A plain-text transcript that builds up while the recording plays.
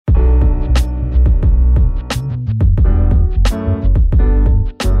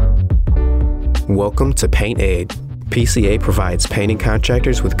Welcome to Paint Ed. PCA provides painting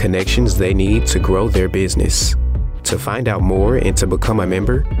contractors with connections they need to grow their business. To find out more and to become a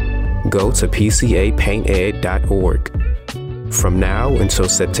member, go to pcapainted.org. From now until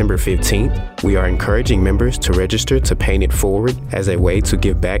September 15th, we are encouraging members to register to Paint It Forward as a way to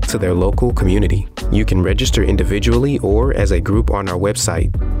give back to their local community. You can register individually or as a group on our website.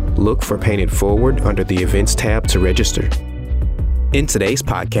 Look for Paint It Forward under the Events tab to register. In today's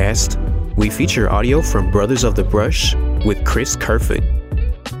podcast, we feature audio from Brothers of the Brush with Chris Kerfoot.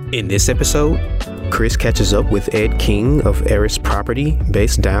 In this episode, Chris catches up with Ed King of Eris Property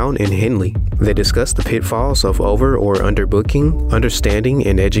based down in Henley. They discuss the pitfalls of over or underbooking, understanding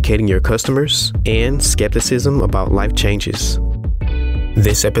and educating your customers, and skepticism about life changes.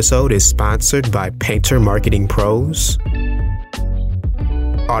 This episode is sponsored by Painter Marketing Pros,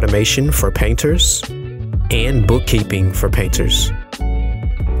 Automation for Painters, and Bookkeeping for Painters.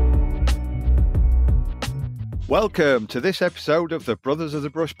 Welcome to this episode of the Brothers of the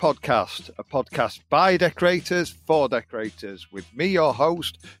Brush podcast, a podcast by decorators for decorators, with me, your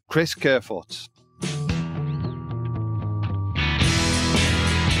host, Chris Kerfoot.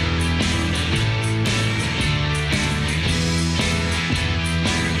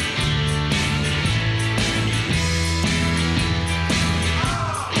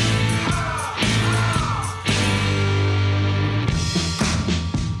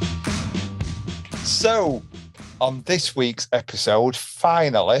 So, on this week's episode,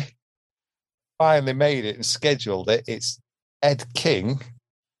 finally made it and scheduled it. It's Ed King,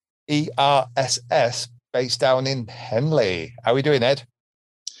 ERSS, based down in Henley. How are we doing, Ed?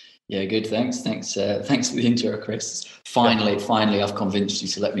 Yeah, good. Thanks for the intro, Chris. Finally, I've convinced you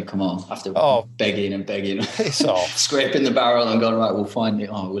to let me come on after begging and Piss off. Scraping the barrel and going, right, we'll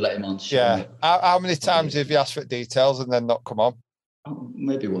let him on. Yeah. How many times have you asked for details and then not come on? Oh,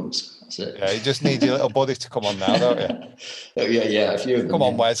 maybe once. That's it. Yeah, you just need your little buddy to come on now, don't you? Yeah, a few of them. Come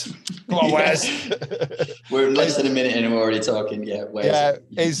on, Wes. We're less than a minute in and we're already talking. Yeah, Wes.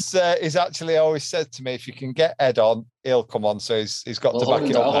 Yeah, he's actually always said to me, if you can get Ed on, he'll come on. So he's got to back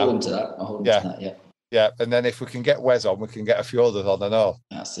it up now. I'll hold him to that. Yeah, and then if we can get Wes on, we can get a few others on, I know.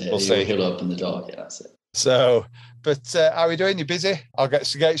 That's it. We'll see. He'll open the door. Yeah, that's it. So, but how are you doing? You busy? I'll get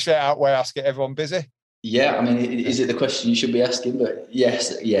straight out where I ask it, everyone busy? Yeah, I mean, is it the question you should be asking? But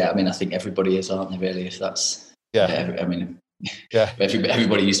yes, yeah, I mean, I think everybody is, aren't they, really, if that's... Everybody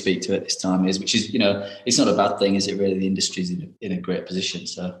you speak to at this time is, which is, it's not a bad thing, is it really? The industry's in a great position,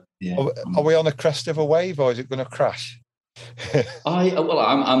 so, yeah. Are we on the crest of a wave, or is it going to crash?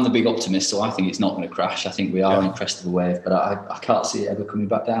 I'm the big optimist, so I think it's not going to crash. I think we are on the crest of a wave, but I can't see it ever coming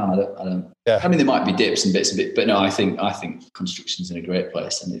back down. I don't. Yeah. I mean, there might be dips and bits, but no, I think construction's in a great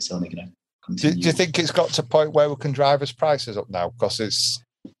place, and it's only going to continue. Do you think it's got to a point where we can drive its prices up now because it's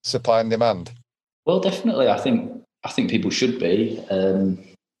supply and demand? Well, definitely. I think people should be. I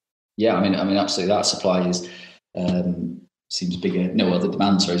mean, absolutely. That supply seems bigger. No, the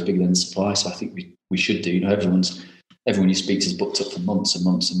demand is bigger than the supply. So I think we should do. Everyone you speak to is booked up for months and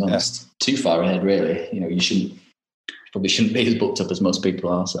months and months. Yeah. Too far ahead, really. You probably shouldn't be as booked up as most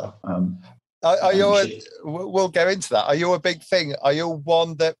people are. So. We'll go into that. Are you a big thing? Are you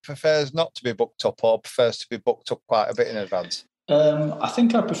one that prefers not to be booked up or prefers to be booked up quite a bit in advance? I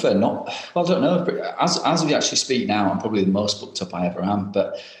think I prefer not. Well, I don't know. As we actually speak now, I'm probably the most booked up I ever am.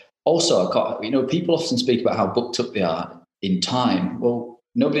 But also, people often speak about how booked up they are in time. Well,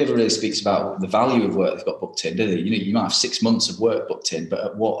 nobody ever really speaks about the value of work they've got booked in, do they? You might have 6 months of work booked in, but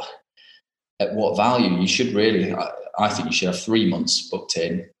at what value? You should really, I think you should have 3 months booked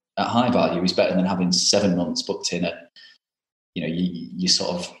in. At high value is better than having 7 months booked in at, you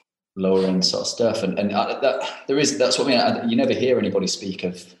sort of lower end sort of stuff. And that's what I mean. You never hear anybody speak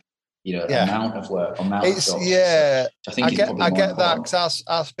of, amount of work, amount of jobs. Yeah, I think I get that because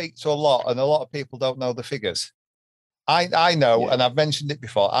I speak to a lot, and a lot of people don't know the figures. I know, and I've mentioned it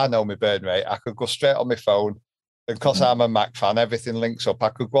before. I know my burn rate. I could go straight on my phone, and because I'm a Mac fan, everything links up. I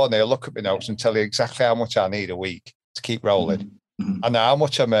could go on there, look at my notes, and tell you exactly how much I need a week to keep rolling. I know how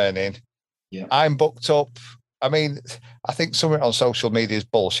much I'm earning. Yeah. I'm booked up. I mean, I think something on social media is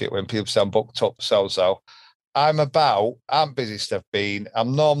bullshit when people say I'm booked up so. I'm busy stuff been.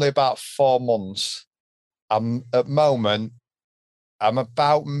 I'm normally about 4 months. At the moment, I'm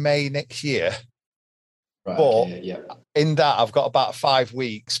about May next year. Right, but yeah. In that, I've got about 5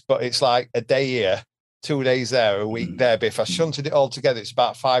 weeks, but it's like a day here, 2 days there, a week there. But if I shunted it all together, it's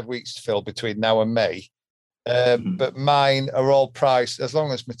about 5 weeks to fill between now and May. But mine are all priced, as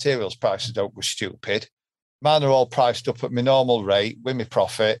long as materials prices don't go stupid, mine are all priced up at my normal rate with my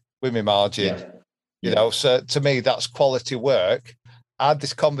profit, with my margin. So to me, that's quality work. I had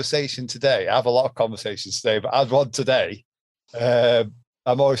this conversation today. I have a lot of conversations today, but I had one today. I'm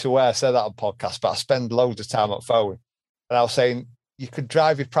always aware I say that on podcasts, but I spend loads of time on phone. And I was saying, you could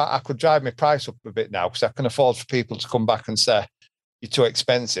drive I could drive my price up a bit now because I can afford for people to come back and say, you're too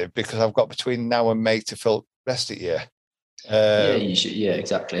expensive, because I've got between now and May to fill the rest of the year. You should. Yeah,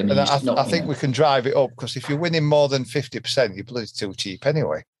 exactly. I mean, I think we can drive it up, because if you're winning more than 50%, you're bloody too cheap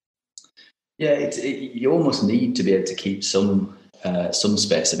anyway. Yeah, you almost need to be able to keep some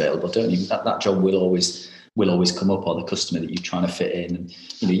space available, don't you? That job will always come up, or the customer that you're trying to fit in. And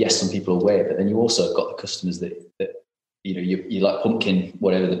yes, some people will wait, but then you also have got the customers that you like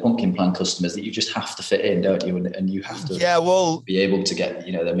pumpkin plan customers that you just have to fit in, don't you? And you have to be able to get,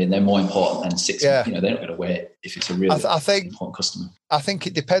 they're more important than 6 months. They're not going to wait if it's a really important customer. I think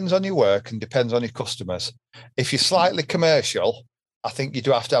it depends on your work and depends on your customers. If you're slightly commercial, I think you do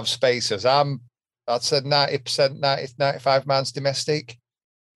have to have spaces. I'd say 90%, 95 man's domestic.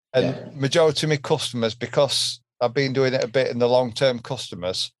 And majority of my customers, because I've been doing it a bit in the long-term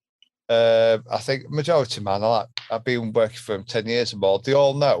customers, I think majority, man, I've been working for them 10 years or more. They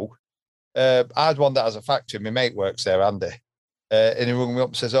all know. I had one that has a factory. My mate works there, Andy. And he rang me up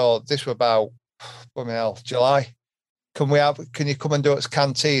and says, this was about, July. Can you come and do it as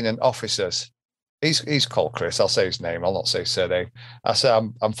canteen and officers? He's called Chris. I'll say his name. I'll not say his surname. I said,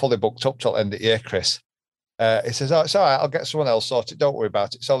 I'm fully booked up till end of the year, Chris. He says, it's all right. I'll get someone else sorted. Don't worry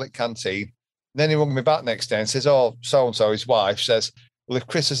about it. It's all at canteen. And then he rang me back next day and says, so-and-so, his wife, says, well, if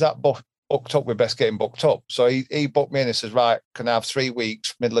Chris is that booked up, we best get him booked up. So he booked me in and says, right, can I have 3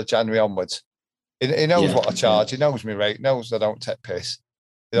 weeks, middle of January onwards? He knows what I charge. He knows me rate, knows I don't take piss.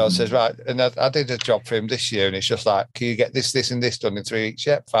 Says, right. And I did a job for him this year, and it's just like, can you get this, and this done in 3 weeks?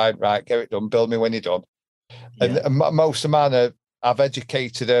 Yep, fine, right, get it done. Bill me when you're done. Yeah. And most of mine, I've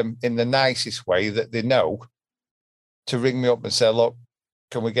educated them in the nicest way that they know to ring me up and say, look,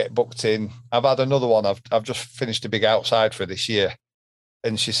 can we get booked in? I've had another one. I've just finished a big outside for this year.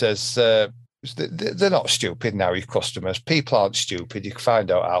 And she says, they're not stupid now, your customers. People aren't stupid. You can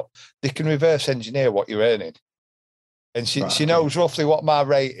find out how. They can reverse engineer what you're earning. And she knows roughly what my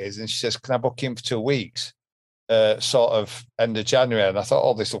rate is. And she says, can I book in for 2 weeks? Sort of end of January. And I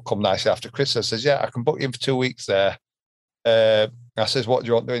thought, this will come nicely after Christmas. I says, yeah, I can book you in for 2 weeks there. I says, what do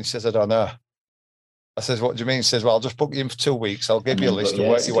you want doing? She says, I don't know. I says, what do you mean? She says, well, I'll just book you in for 2 weeks. I'll give you a list and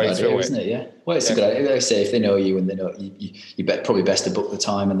work your way through it. Isn't it? Yeah. Well, it's a good idea. Like I say, if they know you and they know you probably best to book the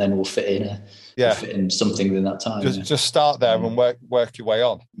time, and then we'll fit in something within that time. Just start there and work your way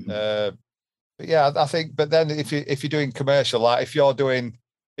on. Mm-hmm. I think. But then if you're doing commercial, like if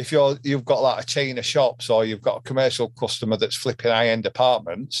you've got like a chain of shops, or you've got a commercial customer that's flipping high-end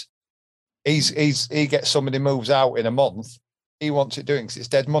apartments, he gets somebody moves out in a month. He wants it doing because it's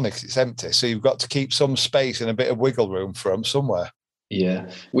dead money, because it's empty. So you've got to keep some space and a bit of wiggle room for them somewhere.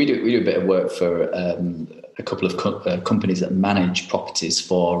 Yeah, we do a bit of work for a couple of companies that manage properties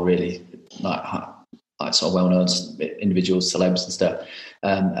for really like sort of well-known individuals, celebs and stuff,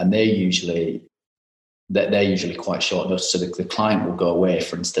 and they're usually quite short notice. So the client will go away,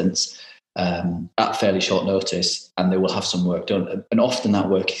 for instance, at fairly short notice, and they will have some work done, and often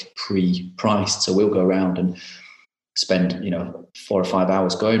that work is pre-priced. So we'll go around and spend 4 or 5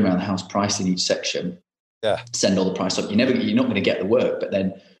 hours going around the house pricing each section. Yeah, send all the price up. You're not going to get the work, but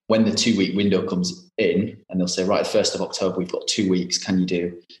then when the 2 week window comes in, and they'll say, right, the 1st of October, we've got 2 weeks. Can you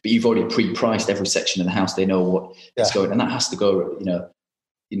do? But you've already pre-priced every section of the house. They know what it's going, and that has to go.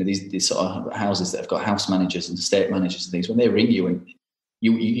 These sort of houses that have got house managers and estate managers and things. When they ring you, and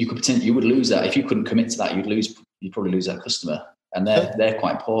you could potentially, you would lose that if you couldn't commit to that. You'd probably lose that customer, and they're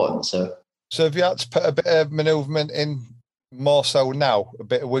quite important. So have you had to put a bit of manoeuvrement in more so now, a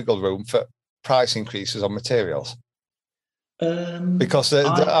bit of wiggle room for price increases on materials? Because they go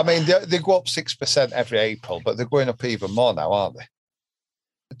up 6% every April, but they're going up even more now, aren't they?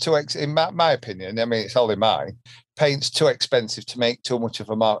 In my opinion, it's only mine, paint's too expensive to make too much of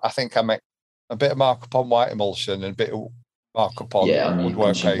a mark. I think I make a bit of markup on white emulsion and a bit of markup on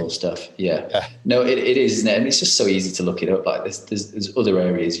woodwork paint stuff. Yeah. No, it is, isn't it? And it's just so easy to look it up. Like there's other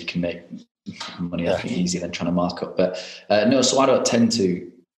areas you can make money, I think, easier than trying to mark up. But no, so I don't tend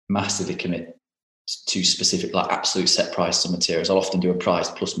to massively commit to specific, like absolute set prices on materials. I'll often do a price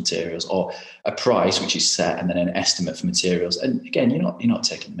plus materials, or a price which is set and then an estimate for materials. And again, you're not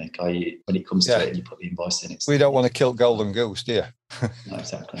taking the mick, are you, when it comes to it and you put the invoice in? We don't want to kill golden goose, do you? No,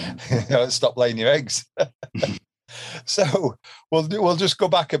 exactly. Stop laying your eggs. So we'll just go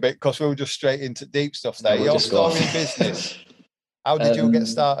back a bit, because we were just straight into deep stuff there. Your story in business. How did you get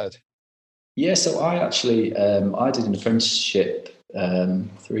started? Yeah, so I actually I did an apprenticeship,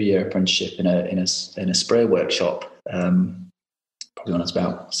 3-year apprenticeship in a spray workshop, probably when I was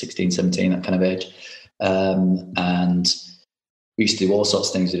about 16, 17, that kind of age. And we used to do all sorts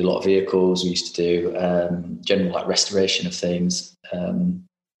of things. We did a lot of vehicles. We used to do general like restoration of things. And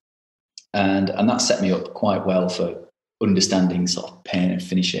that set me up quite well for understanding sort of paint and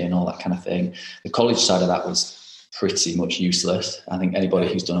finishing and all that kind of thing. The college side of that was pretty much useless. I think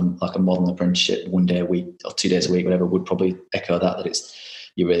anybody who's done like a modern apprenticeship 1 day a week or 2 days a week, whatever, would probably echo that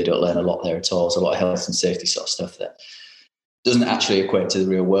you really don't learn a lot there at all. There's a lot of health and safety sort of stuff that doesn't actually equate to the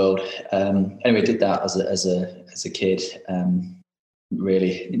real world. Anyway, did that as a kid.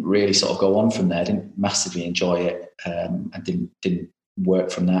 Really sort of go on from there. Didn't massively enjoy it. And didn't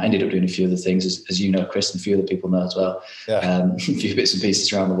work from that. Ended up doing a few other things, as you know, Chris, and a few other people know as well. Yeah. A few bits and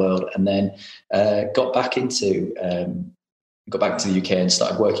pieces around the world, and then got back into the UK and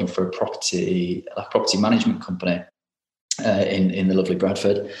started working for a property management company in the lovely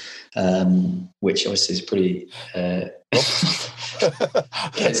Bradford, which obviously is pretty.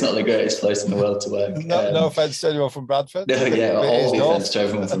 It's not the greatest place in the world to work. No offense to anyone from Bradford. No, yeah, all the offense to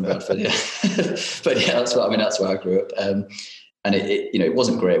everyone from Bradford. Yeah, but yeah, that's where I grew up. And it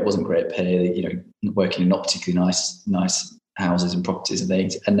wasn't great. It wasn't great pay. Working in not particularly nice houses and properties and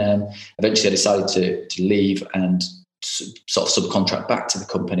things. And then eventually I decided to leave and sort of subcontract back to the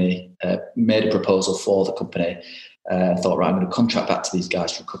company. Made a proposal for the company. Thought, right, I'm going to contract back to these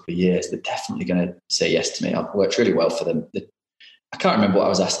guys for a couple of years. They're definitely going to say yes to me. I've worked really well for them. I can't remember what I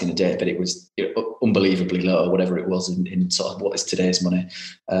was asking a day, but it was unbelievably low, whatever it was in sort of what is today's money.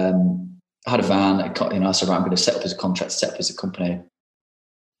 I had a van. I said, right, I'm going to set up as a contract, set up as a company.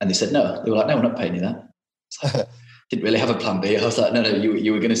 And they said, no. They were like, no, we're not paying you that. Didn't really have a plan B. I was like, no,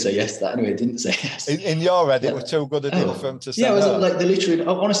 you were going to say yes to that. Anyway, didn't say yes. In your head, it was too good a deal for them to say no. Yeah,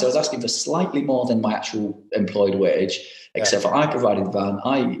 honestly, I was asking for slightly more than my actual employed wage, except for I provided the van.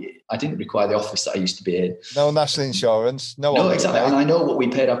 I didn't require the office that I used to be in. No national insurance. No, exactly. And I know what we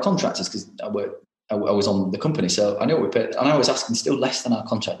paid our contractors because I was on the company, so I know what we paid, and I was asking still less than our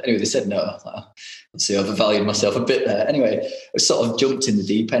contract. Anyway, they said no. Let's see, I overvalued myself a bit there. Anyway, I sort of jumped in the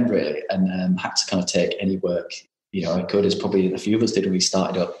deep end really, and had to kind of take any work I could, as probably a few of us did when we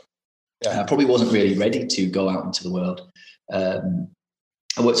started up. I probably wasn't really ready to go out into the world. I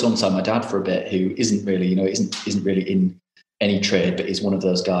worked alongside my dad for a bit, who isn't really, isn't really in any trade, but is one of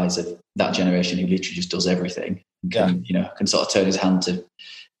those guys of that generation who literally just does everything. Can sort of turn his hand to.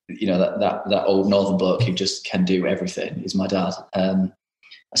 That old northern bloke who just can do everything is my dad.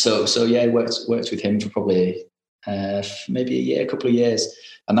 So yeah, I worked with him for probably maybe a couple of years,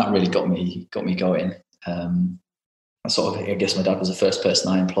 and that really got me going. I guess my dad was the first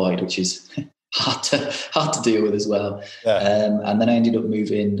person I employed, which is hard to deal with as well. Yeah. And then I ended up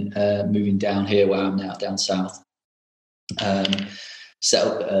moving down here where I'm now, down south.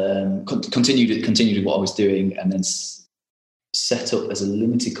 Continued what I was doing, and then set up as a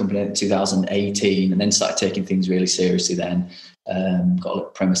limited company in 2018, and then started taking things really seriously then. Got a little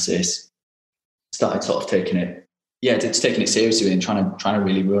premises, started sort of taking it seriously and trying to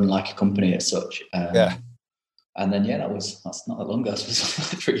really run like a company as such. And then that's not that long ago. It was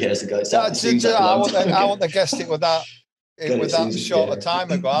 3 years ago. I wouldn't have guessed it with that. That short a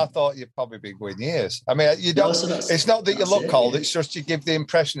time ago. I thought you'd probably be going years. I mean, you don't. It's not that you look old. It's just you give the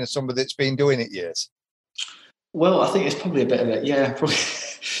impression of somebody that's been doing it years. Well, I think it's probably a bit of it. Yeah, probably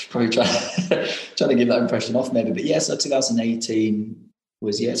trying to give that impression off maybe. But yeah, so 2018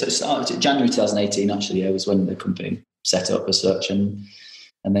 was so it started January 2018 actually. Was when the company set up as such, and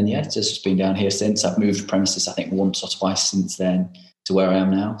then it's just been down here since. I've moved premises I think once or twice since then to where I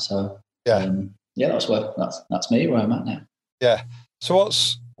am now. So that's me where I'm at now. Yeah. So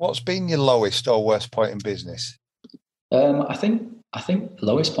what's been your lowest or worst point in business? I think the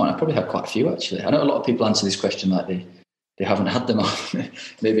lowest point, I probably had quite a few actually. I know a lot of people answer this question like they haven't had them on.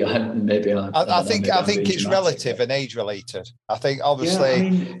 maybe I think it's relative and age related. I think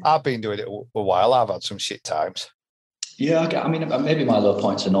obviously I've been doing it a while. I've had some shit times. Yeah, I mean maybe my low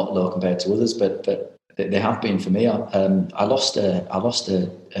points are not low compared to others, but they have been for me. I lost a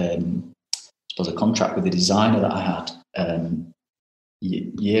contract with a designer that I had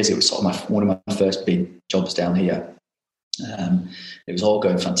years. It was sort of one of my first big jobs down here. It was all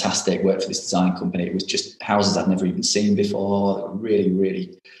going fantastic. Worked for this design company. It was just houses I'd never even seen before. Really,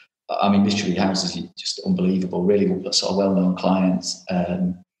 really, literally houses just unbelievable. Really sort of well-known clients.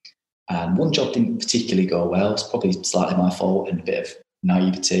 And one job didn't particularly go well. It's probably slightly my fault and a bit of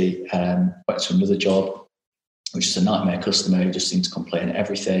naivety. Went to another job, which is a nightmare customer who just seemed to complain at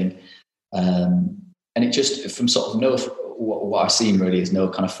everything. And it just, from sort of what I've seen really is no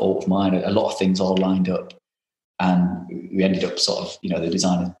kind of fault of mine. A lot of things all lined up. And we ended up sort of, the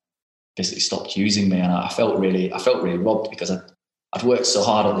designer basically stopped using me, and I felt really robbed because I'd worked so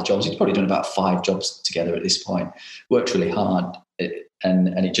hard at the jobs. We'd probably done about 5 jobs together at this point. Worked really hard,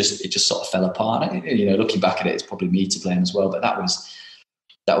 and it just sort of fell apart. You know, looking back at it, it's probably me to blame as well. But that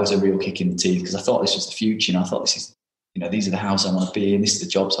was a real kick in the teeth, because I thought this was the future, and I thought this is, you know, these are the houses I want to be in. This is the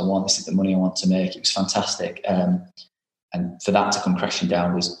jobs I want. This is the money I want to make. It was fantastic. And for that to come crashing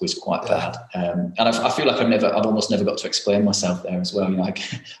down was quite bad. And I feel like I've almost never got to explain myself there as well. You know, I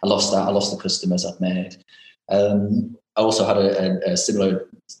lost that. I lost the customers I'd made. I also had a similar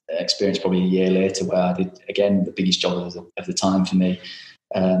experience probably a year later, where I did, again, the biggest job of the time for me.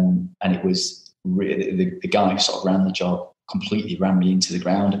 And it was really, the guy who sort of ran the job completely ran me into the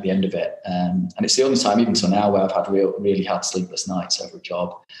ground at the end of it. And it's the only time, even till now, where I've had really hard sleepless nights over a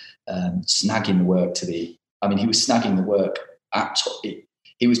job, snagging the work he was snagging the work.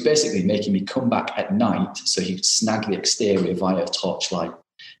 He was basically making me come back at night so he would snag the exterior via torchlight.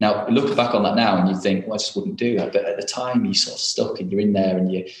 Now, look back on that now and you think, well, I just wouldn't do that. But at the time, you sort of stuck and you're in there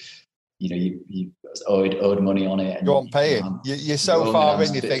and you owed money on it. And you aren't paying. You're so far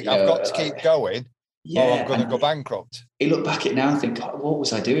in, you think, I've got to keep going, or I'm going to go bankrupt. You look back at it now and think, God, what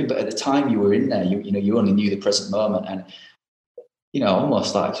was I doing? But at the time you were in there, you only knew the present moment. And, you know,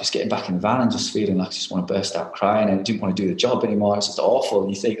 almost like just getting back in the van and just feeling like I just want to burst out crying, and I didn't want to do the job anymore. It's just awful.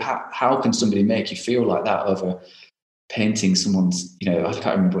 And you think, how can somebody make you feel like that over painting someone's, you know, I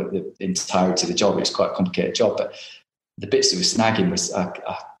can't remember the entirety of the job. It was quite a complicated job, but the bits that were snagging was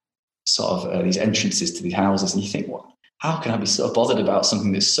sort of these entrances to the houses. And you think, well, how can I be so bothered about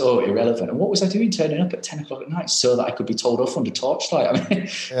something that's so irrelevant? And what was I doing turning up at 10 o'clock at night so that I could be told off under torchlight? I mean,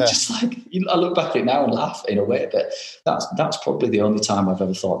 just like, I look back at it now and laugh in a way, but that's probably the only time I've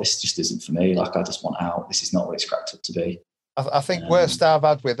ever thought, this just isn't for me. Like, I just want out. This is not what it's cracked up to be. I think worst I've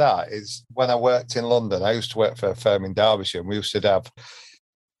had with that is when I worked in London. I used to work for a firm in Derbyshire, and we used to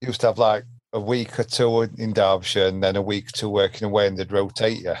have like a week or two in Derbyshire and then a week or two working away, and they'd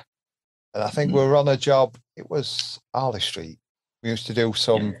rotate you. And I think we were on a job, it was Harley Street. We used to do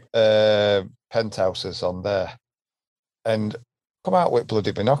some penthouses on there, and come out with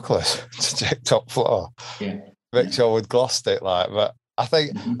bloody binoculars to check top floor. Make sure we'd glossed it like. But I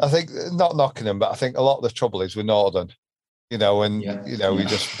think not knocking them, but I think a lot of the trouble is with Northern, you know, and we're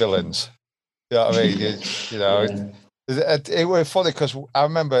just villains. You know what I mean? It was funny because I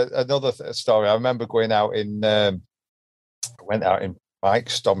remember another story. I remember going out went out in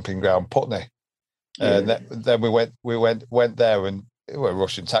Mike's stomping ground, Putney. And then we went there, and we were a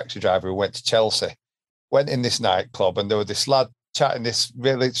Russian taxi driver who went to Chelsea, went in this nightclub, and there was this lad chatting, she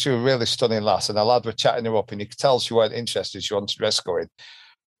was a really stunning lass, and a lad were chatting her up, and you could tell she weren't interested, she wanted rescuing.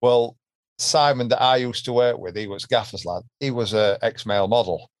 Well, Simon that I used to work with, he was Gaffer's lad, he was an ex-male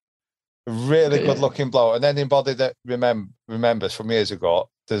model, really good looking bloke. And anybody that remembers from years ago,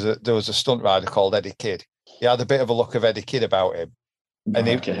 there was a stunt rider called Eddie Kidd. He had a bit of a look of Eddie Kidd about him. And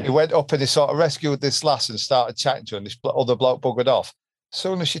he went up and he sort of rescued this lass and started chatting to her, and this other bloke buggered off. As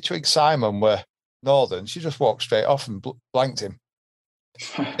soon as she twigged Simon were Northern, she just walked straight off and blanked him.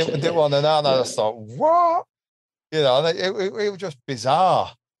 Didn't want to know. And I just thought, what? You know, and it was just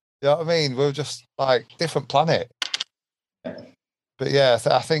bizarre. You know what I mean? We were just like different planet. But yeah,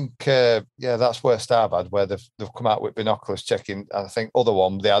 I think that's worst I've had, where they've come out with binoculars checking. And I think other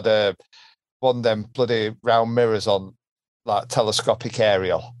one, they had one of them bloody round mirrors on, like telescopic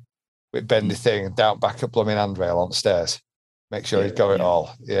aerial with bendy thing, and down back at blooming handrail on stairs. Make sure he's got it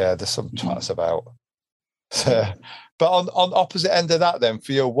all. Yeah, there's some twats about. So, but on opposite end of that, then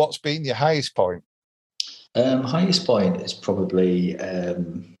for you, what's been your highest point? Highest point is probably there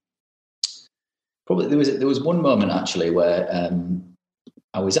was one moment actually where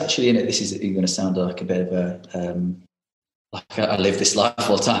I was actually in it. This is going to sound like a bit of a like I live this life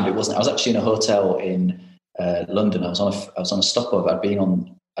all the time. It wasn't. I was actually in a hotel in London. I was on a stopover. I'd been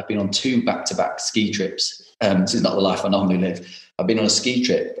on 2 back-to-back ski trips. This is not the life I normally live. I'd been on a ski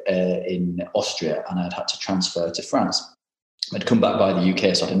trip in Austria, and I'd had to transfer to France. I'd come back by the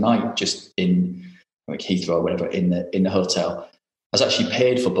UK, so I had a night just in like Heathrow or whatever in the hotel. I was actually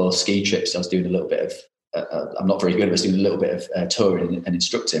paid for both ski trips. I was doing a little bit of I'm not very good, but I was doing a little bit of touring and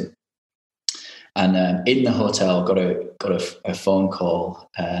instructing. And in the hotel, got a phone call,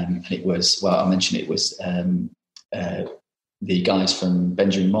 and it was, well, I mentioned it was the guys from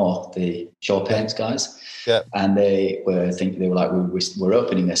Benjamin Moore, the Shaw Paints guys. Yeah. And they were like, we're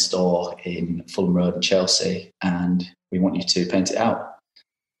opening a store in Fulham Road in Chelsea, and we want you to paint it out.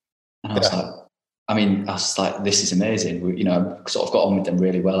 And I was like, this is amazing. I've sort of got on with them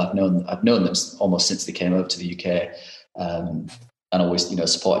really well. I've known them almost since they came over to the UK. And always,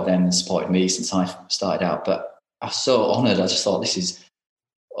 supported them and supported me since I started out. But I was so honoured. I just thought, this is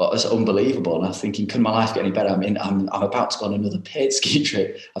it's unbelievable. And I'm thinking, can my life get any better? I mean, I'm about to go on another paid ski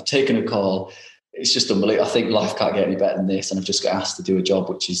trip. I've taken a call. It's just unbelievable. I think life can't get any better than this. And I've just got asked to do a job,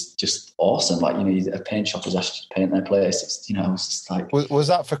 which is just awesome. Like, a paint shop has asked you to paint their place. It's, it's just like... Was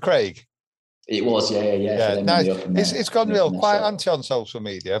that for Craig? It was, yeah. Nice. It's gone real quiet, anti on social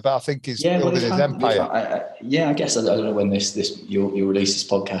media, but I think he's building his empire. I guess I don't know when you'll release this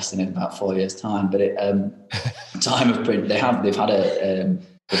podcast in about 4 years' time, but Time of Print, they've had a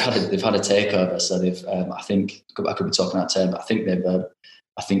takeover. So they've I think I could be talking out of turn, but I think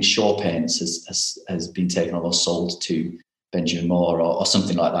I think Shaw Paints has been taken over or sold to Benjamin Moore or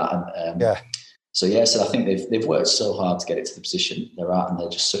something like that. So I think they've worked so hard to get it to the position they're at, and they're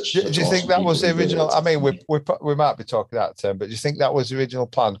just such. Do you think that was the original? I mean, we might be talking out of turn, but do you think that was the original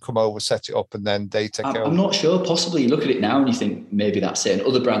plan? Come over, set it up, and then they take it over? I'm not sure. Possibly, you look at it now and you think maybe that's it. And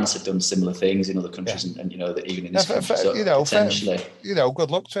other brands have done similar things in other countries, and that even in this country, potentially.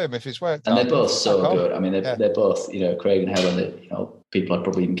 Good luck to him if it's worked. And they're both so good. I mean, they're both. Craig and Helen. People I'd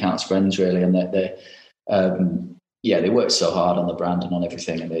probably even count as friends, really, and they work so hard on the brand and on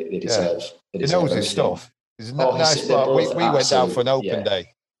everything, and they deserve. He knows his stuff. He's a nice bloke. We went down for an open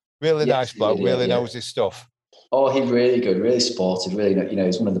day. Really nice bloke. Really knows his stuff. Oh, he's really good. Really sportive. Really,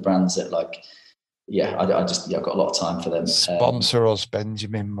 he's one of the brands that I've got a lot of time for them. Sponsor us,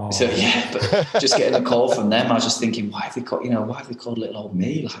 Benjamin Moore. So but just getting a call from them, I was just thinking, why have they called little old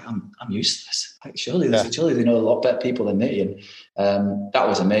me? Like I'm useless. Like surely they know a lot better people than me, and that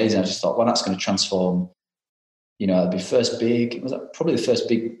was amazing. I just thought, well, that's going to transform. It'd be probably the first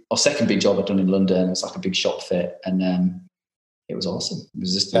big or second big job I'd done in London. It was like a big shop fit, and it was awesome. It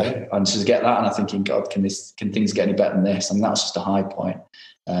was just, and to get that, and I'm thinking, God, can things get any better than this? I mean, that was just a high point.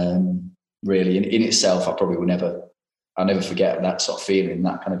 Really, in itself, I'll never forget that sort of feeling,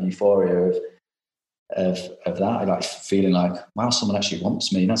 that kind of euphoria of that. I like feeling like, wow, someone actually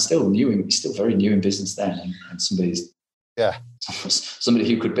wants me. And I'm still very new in business then, and somebody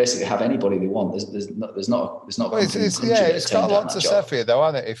who could basically have anybody they want. There's not. It's got a lot to say for you, though,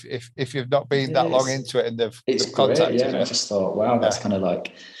 hasn't it? If you've not been that long into it and they've contacted you. I just thought, wow, that's kind of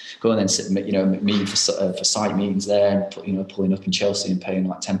like going and sit, meeting for site meetings there, and pulling up in Chelsea and paying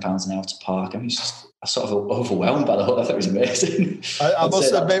like £10 an hour to park. I mean, it's just sort of overwhelmed by the whole. I thought it was amazing. I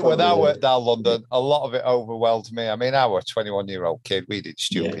must admit, when I worked down London, a lot of it overwhelmed me. I mean, I was a 21-year-old kid. We did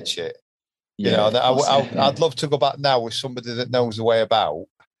stupid shit. I'd love to go back now with somebody that knows the way about.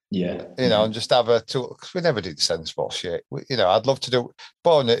 And just have a tool, because we never did sensible shit. I'd love to do.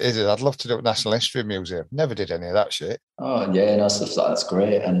 I'd love to do a National History Museum. Never did any of that shit. Oh yeah, no, stuff like that's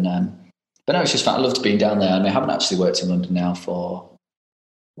great. And but no, it's just fun. I loved being down there. I mean, I haven't actually worked in London now for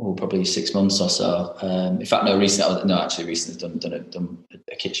probably 6 months or so. In fact, recently done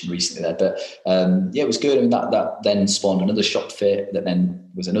a kitchen recently there. But it was good. I mean, that then spawned another shop fit. That then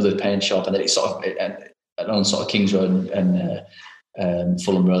was another paint shop, and then it sort of on sort of Kings Road and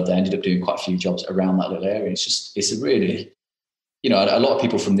Fulham Road. They ended up doing quite a few jobs around that little area. It's a really, a lot of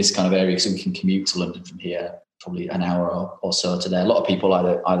people from this kind of area, because we can commute to London from here, probably an hour or so to there. A lot of people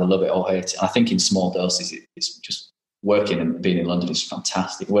either love it or hate it. And I think in small doses, it's just. Working and being in London is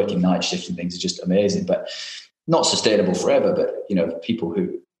fantastic. Working night shifts and things is just amazing, but not sustainable forever. But people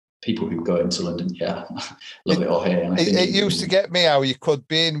who go into London, love it or hate it. And I think it used to get me how you could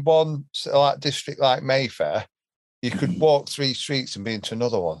be in one district like Mayfair, you could walk 3 streets and be into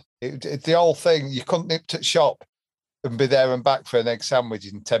another one. The whole thing, you couldn't nip to the shop and be there and back for an egg sandwich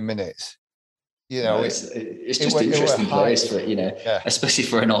in 10 minutes. It's just an interesting place for especially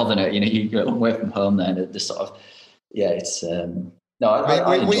for a northerner. You go away from home there, and the sort of. Yeah, it's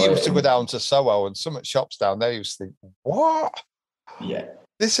we used to go down to Soho, and some shops down there used to think, "What? Yeah,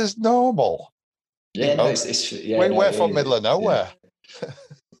 this is normal." Yeah, we're from middle of nowhere. Yeah.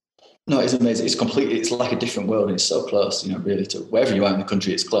 No, it's amazing. It's completely. It's like a different world, and it's so close. Really, to wherever you are in the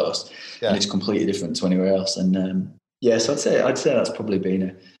country, it's close, and it's completely different to anywhere else. And so I'd say that's probably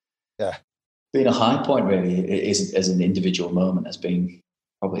been a high point. Really, it is as an individual moment has been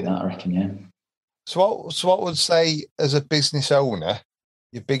probably that. I reckon. Yeah. So what would say, as a business owner,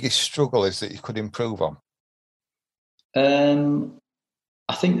 your biggest struggle is that you could improve on?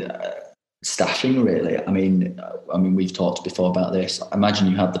 I think staffing, really. I mean, we've talked before about this. Imagine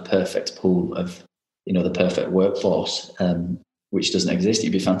you had the perfect pool of, the perfect workforce, which doesn't exist.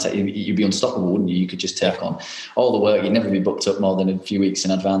 You'd be fantastic. You'd be unstoppable, wouldn't you? You could just take on all the work. You'd never be booked up more than a few weeks in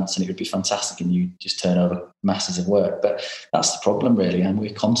advance, and it would be fantastic, and you just turn over masses of work. But that's the problem, really. And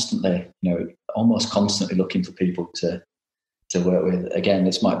we're constantly, almost constantly looking for people to work with. Again,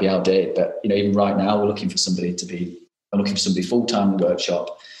 this might be outdated, but even right now, we're looking for somebody full-time in the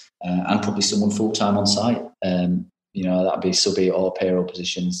workshop, and probably someone full-time on site. that'd be sub-E or payroll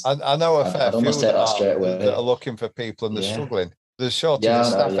positions. I know a fair I'd almost few take that straight away. that are looking for people and they're struggling. There's shortage of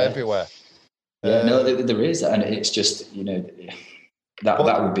staff everywhere. Yeah, there is, and it's just that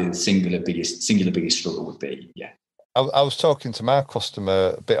would be the singular biggest struggle would be. Yeah. I was talking to my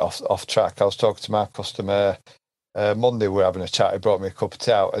customer a bit off track. I was talking to my customer Monday. We were having a chat. He brought me a cup of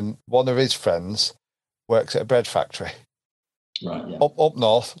tea out, and one of his friends works at a bread factory. Right. Yeah. Up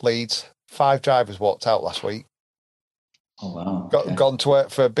north, Leeds. 5 drivers walked out last week. Oh wow. Gone to work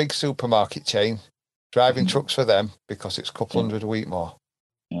for a big supermarket chain, driving trucks for them because it's a couple hundred a week more.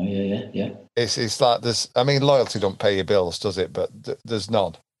 Oh yeah. It's like loyalty don't pay your bills, does it? But there's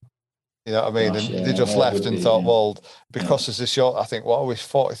none. You know what I mean? Gosh, and they just left and thought, well, because there's a short, I think, what are we,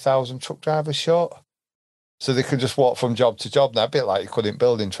 40,000 truck drivers short? So they can just walk from job to job now, a bit like you couldn't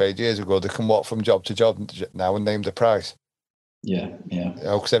building trade years ago. They can walk from job to job now and name the price. Yeah.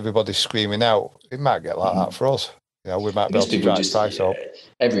 Because everybody's screaming out. It might get like that for us. We might be able to drive the price up.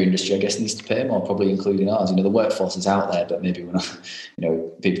 Every industry, I guess, needs to pay more, probably including ours. The workforce is out there, but maybe we're not,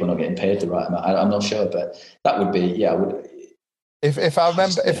 people are not getting paid the right amount. I'm not sure, but that would be, I would. If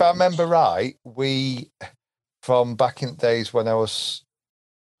I remember right, we, from back in the days when I was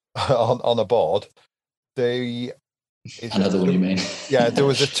on a board, I know the one you mean. Yeah, there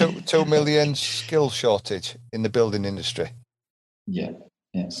was a 2 million skill shortage in the building industry. Yeah.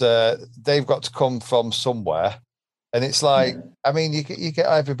 So they've got to come from somewhere. And it's like, you get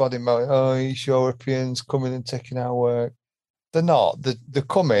everybody moaning, these Europeans coming and taking our work. They're not. They're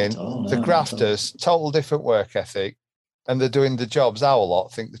coming, the grafters, total different work ethic, and they're doing the jobs our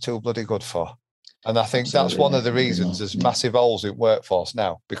lot think they're too bloody good for. And I think that's one of the reasons there's massive holes in workforce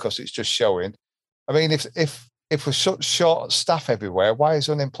now, because it's just showing. If we're such short staff everywhere, why is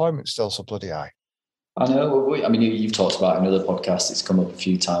unemployment still so bloody high? I know. You've talked about in other podcasts, it's come up a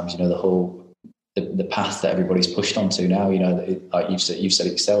few times, the whole, the path that everybody's pushed onto now, like you've said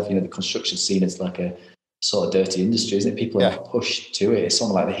it yourself, the construction scene is like a sort of dirty industry, isn't it? People are pushed to it. It's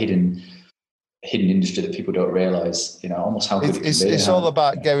sort of like the hidden industry that people don't realise, almost how good it's all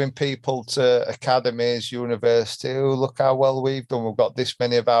about getting people to academies, university. Oh, look how well we've done. We've got this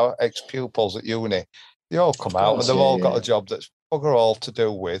many of our ex-pupils at uni. They all come out and they've all got a job that's bugger all to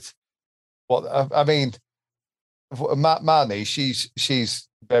do with what, my niece, she's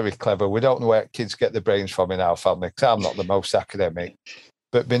very clever. We don't know where kids get their brains from in our family, because I'm not the most academic.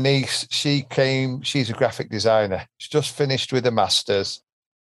 But my niece, she's a graphic designer. She just finished with a master's.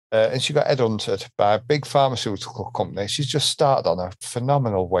 And she got headhunted by a big pharmaceutical company. She's just started on a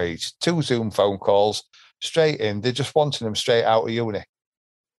phenomenal wage. 2 Zoom phone calls, straight in. They're just wanting them straight out of uni.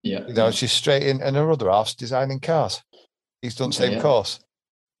 Yeah. She's straight in, and her other half's designing cars. He's done the same course.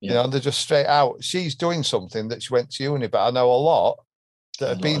 Yeah. And they're just straight out. She's doing something that she went to uni, but I know a lot that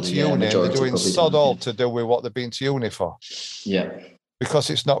have been to uni and they're doing sod all to do with what they've been to uni for. Yeah. Because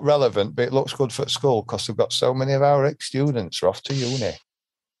it's not relevant, but it looks good for school because they've got so many of our ex-students are off to uni.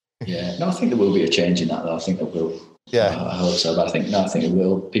 Yeah, no, I think there will be a change in that, though. I think there will. Yeah, I hope so. But I think it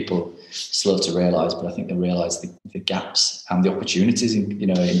will. People slow to realise, but I think they realise the gaps and the opportunities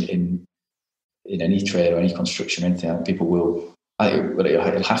in any trade or any construction or anything. I think people will. But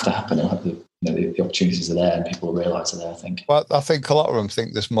it'll have to happen. The opportunities are there, and people will realise they're there. I think. Well, I think a lot of them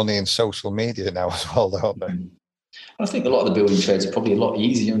think there's money in social media now as well, don't they? I think a lot of the building trades are probably a lot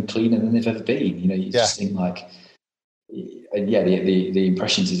easier and cleaner than they've ever been. You just think like. The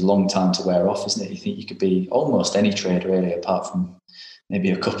impressions is a long time to wear off, isn't it? You think you could be almost any trade really, apart from maybe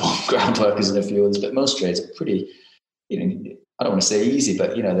a couple of ground workers and a few others, but most trades are pretty, I don't want to say easy,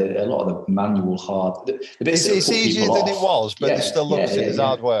 but a lot of the manual hard. It's easier than it was, but they still look at it as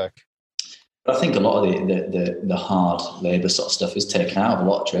hard work. But I think a lot of the hard labour sort of stuff is taken out of a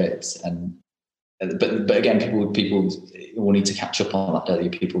lot of trades, but again, people will need to catch up on that. Don't they?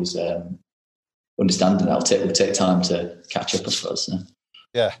 People's understanding that will take time to catch up, I suppose. So.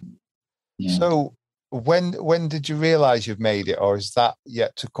 Yeah. So when did you realise you've made it, or is that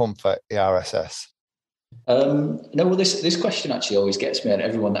yet to come for ERSS? No, well, this question actually always gets me, and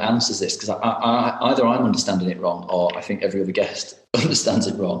everyone that answers this, because either I'm understanding it wrong, or I think every other guest understands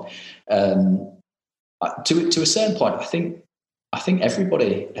it wrong. To a certain point, I think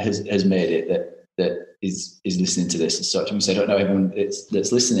everybody has made it that is listening to this as such. I don't know everyone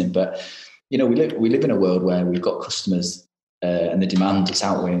that's listening, but. We live in a world where we've got customers and the demand is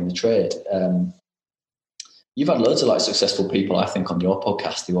outweighing the trade. You've had loads of successful people, I think, on your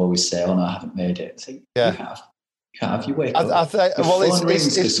podcast who always say, "Oh no, I haven't made it." You have. You wake up. I think, well,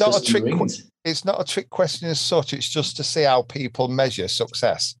 it's not a trick. It's not a trick question as such. It's just to see how people measure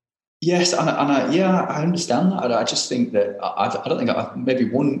success. Yes, I understand that. I just think that I don't think maybe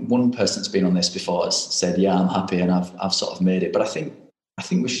one person's been on this before has said, yeah, I'm happy and I've sort of made it. But I think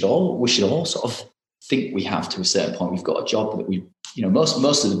we should all sort of think we have to a certain point. We've got a job that we, you know,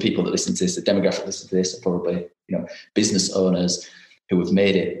 most of the people that listen to this, the demographic that listen to this, are probably, you know, business owners who have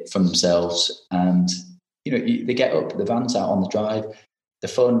made it from themselves, and you know, they get up, the van's out on the drive, the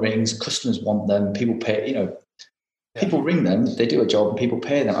phone rings, customers want them, people pay, you know. People ring them, they do a job, and people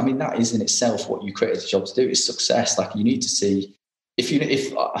pay them. I mean, that is in itself what you created the job to do. It's success. Like, you need to see if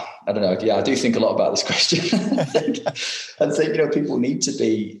I don't know. Yeah, I do think a lot about this question. I think you know, people need to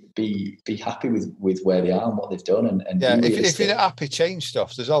be happy with where they are and what they've done. And if you're not happy, change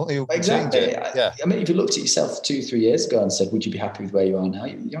stuff. There's only you can change it. Yeah. I mean, if you looked at yourself 2-3 years ago and said, "Would you be happy with where you are now?"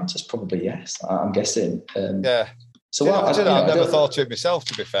 Your answer is probably yes. I'm guessing. So I've never thought of it myself,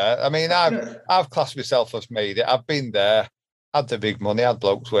 to be fair. I mean, I've classed myself as made it. I've been there, had the big money, had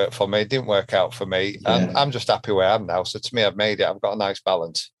blokes work for me, didn't work out for me. And I'm just happy where I am now. So to me, I've made it. I've got a nice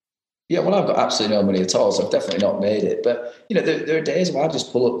balance. Yeah, well, I've got absolutely no money at all, so I've definitely not made it. But, you know, there are days where I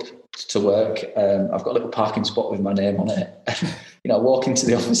just pull up to work. I've got a little parking spot with my name on it. You know, I walk into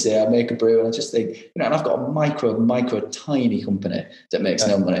the office here, I make a brew, and I just think, you know, and I've got a micro, tiny company that makes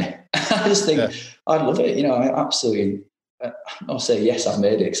no money. I just think, I love it. You know, I absolutely... I'll say yes, I've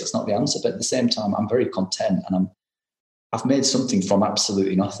made it, because that's not the answer. But at the same time, I'm very content, and I've made something from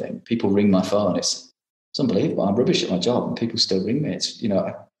absolutely nothing. People ring my phone; it's unbelievable. I'm rubbish at my job, and people still ring me. It's, you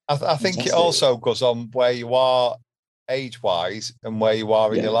know, I think it also goes on where you are age-wise and where you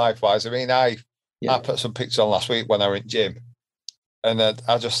are in your life-wise. I mean, I put some pictures on last week when I went gym, and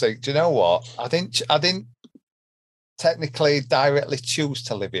I just think, do you know what? I didn't technically directly choose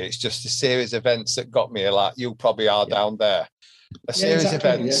to live here. It's just a series of events that got me here, like you probably are down there. A series of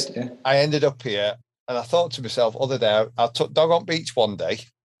events. I ended up here, and I thought to myself, other day, I took dog on beach one day,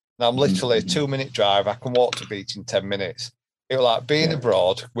 and I'm literally a 2-minute drive. I can walk to beach in 10 minutes. It was like being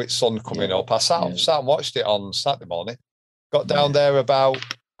abroad with sun coming up. I sat and watched it on Saturday morning. Got down there about,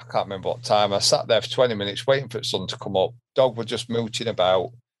 I can't remember what time. I sat there for 20 minutes waiting for the sun to come up. Dog were just mooching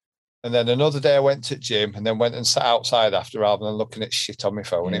about. And then another day I went to gym, and then went and sat outside after, rather than looking at shit on my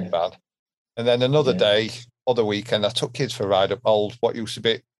phone in bed. And then another day, other weekend, I took kids for a ride up old, what used to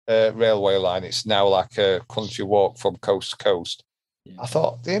be a railway line. It's now like a country walk from coast to coast. I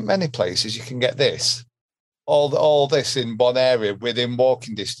thought, there ain't many places you can get this. All this in one area within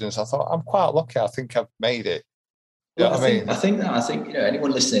walking distance. I thought, I'm quite lucky. I think I've made it. You know what I mean? I think you know,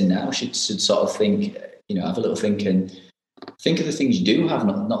 anyone listening now should sort of think, you know, have a little think and think of the things you do have,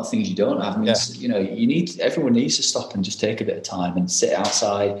 not the things you don't have. I mean, you know, everyone needs to stop and just take a bit of time and sit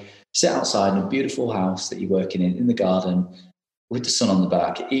outside in a beautiful house that you're working in the garden, with the sun on the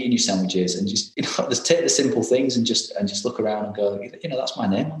back, eating your sandwiches, and just, you know, just take the simple things and just look around and go, you know, that's my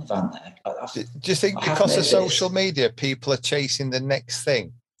name on the van there. Do you think because of social media, people are chasing the next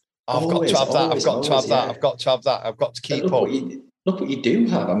thing? I've got to have that. I've got to have that. I've got to have that. I've got to keep up. Look what you do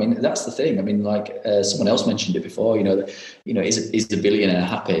have. I mean, that's the thing. I mean, like someone else mentioned it before. You know, is the billionaire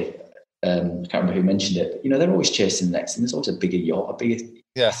happy? I can't remember who mentioned it. But, you know, they're always chasing the next thing. There's always a bigger yacht, a bigger.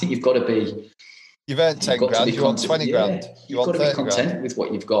 Yeah. I think you've got to be. You've earned 10 grand. You want 20 grand. You've got to be content with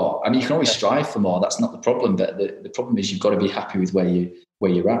what you've got. I mean, you can always strive for more. That's not the problem. But the problem is, you've got to be happy with where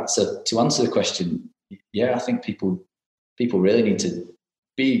you're at. So to answer the question, I think people really need to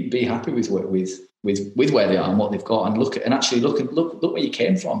be happy with where they are and what they've got, and look where you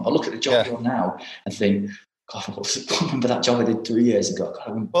came from, or look at the job you're on now and think, God, I remember that job I did 3 years ago.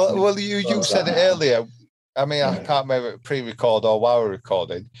 God, you said it earlier. I mean, I can't remember pre-record or while we're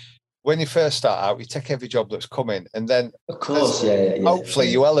recording. When you first start out, you take every job that's coming, and then of course, hopefully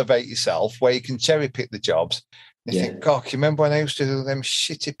you elevate yourself where you can cherry pick the jobs. You think, God, can you remember when I used to do them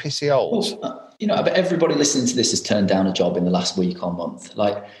shitty, pissy holes? Well, you know, I bet everybody listening to this has turned down a job in the last week or month.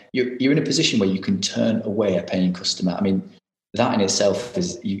 Like, you're in a position where you can turn away a paying customer. I mean, that in itself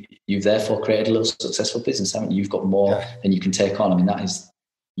is, you've therefore created a little successful business, haven't you? You've got more than you can take on. I mean, that is,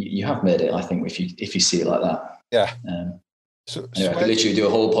 you have made it, I think, if you see it like that. Yeah. So I could literally do a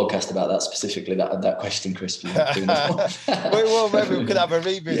whole podcast about that, specifically that question, Chris. Well, maybe we could have a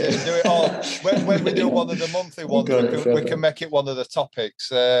revisit and do it all. When we do one of the monthly ones, we can make it one of the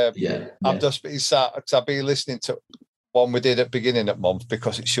topics. I've just been sat, because I've been listening to one we did at the beginning of the month,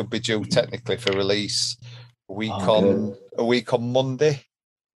 because it should be due technically for release a week on Monday.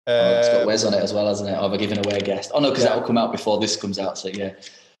 It's got Wes on it as well, hasn't it? I've given away a guest. Oh no, because that will come out before this comes out. So the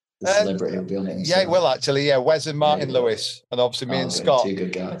celebrity will be on it. Yeah, well, actually, Wes and Martin Lewis, and obviously me and Scott. 2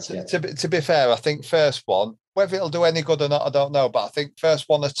 good guys. Yeah. To be fair, I think first one, whether it'll do any good or not, I don't know. But I think first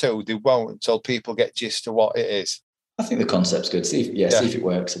 1 or 2, they won't until people get gist to what it is. I think the concept's good. See if it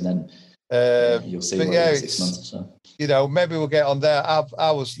works, and then you'll see in 6 months or so. You know, maybe we'll get on there.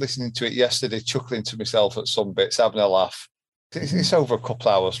 I was listening to it yesterday, chuckling to myself at some bits, having a laugh. It's over a couple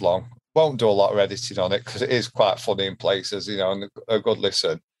of hours long. Won't do a lot of editing on it because it is quite funny in places, you know, and a good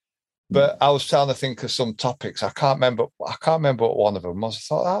listen. But I was trying to think of some topics. I can't remember what one of them was. I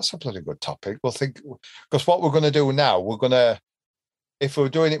thought that's a bloody good topic. We'll think, because what we're going to do now, if we're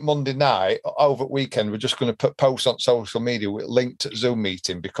doing it Monday night over at weekend, we're just going to put posts on social media with linked Zoom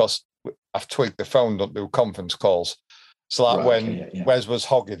meeting, because I've twigged the phone, don't do conference calls. So like Wes was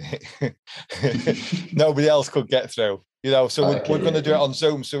hogging it, nobody else could get through. You know, so we're going to do it on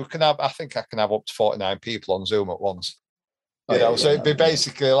Zoom. So we can have, I think I can have up to 49 people on Zoom at once. You know, so it'd be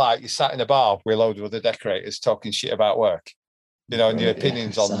basically like you sat in a bar with a load of other decorators talking shit about work, you know, and your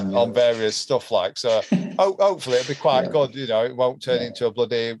opinions on various stuff like. So hopefully it'll be quite good. You know, it won't turn into a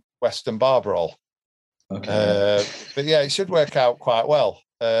bloody Western bar brawl. Okay. But yeah, it should work out quite well.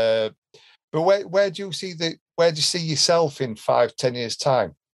 But where do you see yourself in 5-10 years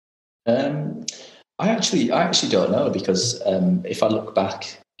time? I actually don't know, because if I look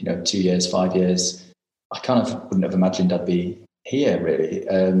back, you know, 2 years, 5 years, I kind of wouldn't have imagined I'd be here, really.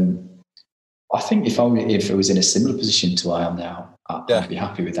 I think if I was in a similar position to I am now, I'd be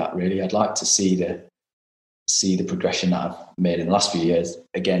happy with that, really. I'd like to see the progression that I've made in the last few years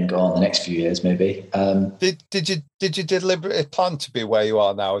again go on the next few years, maybe. Did you deliberately plan to be where you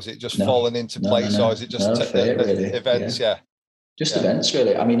are now? Is it just fallen into place, or is it just really. Events? Just events,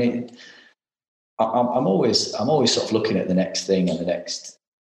 really. I mean, I'm always sort of looking at the next thing and the next.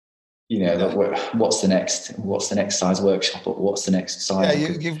 You know, what's the next size workshop, or what's the next size?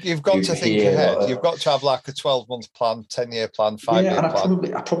 Yeah, you've got to think ahead. You've got to have like a 12-month plan, 10-year plan, 5-year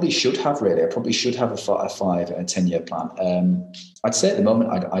plan. I probably should have, really. I probably should have a 5 and a 10-year plan. I'd say at the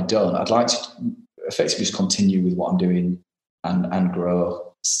moment I don't. I'd like to effectively just continue with what I'm doing and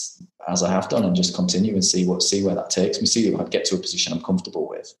grow as I have done, and just continue and see where that takes me. See if I get to a position I'm comfortable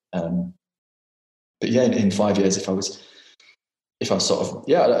with. But yeah, in 5 years, if I was sort of,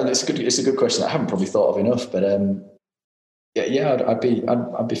 it's a good question that I haven't probably thought of enough, but I'd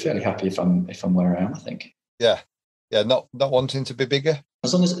be fairly happy if I'm where I am, I think. Yeah, not wanting to be bigger.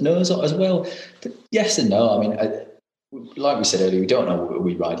 As long as well, but yes and no. I mean, like we said earlier, we don't know. Are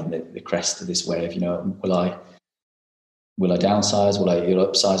we riding the crest of this wave? You know, will I downsize? Will I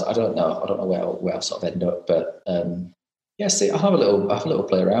upsize? I don't know. I don't know where I'll sort of end up, but I'll have a little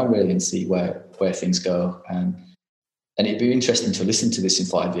play around, really, and see where things go. And it'd be interesting to listen to this in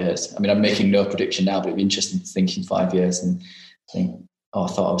 5 years. I mean, I'm making no prediction now, but it'd be interesting to think in 5 years and think, I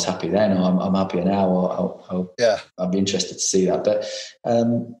thought I was happy then, or I'm happier now, or I'd be interested to see that. But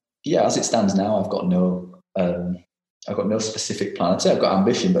as it stands now, I've got no specific plan. I'd say I've got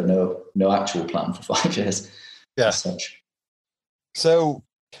ambition, but no actual plan for 5 years. Yeah. As such. So,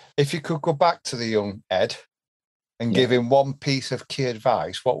 if you could go back to the young Ed and give him one piece of key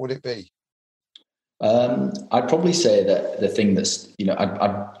advice, what would it be? I'd probably say that the thing that's, you know,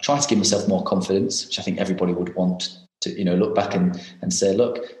 I'd try to give myself more confidence, which I think everybody would want to, you know, look back and say,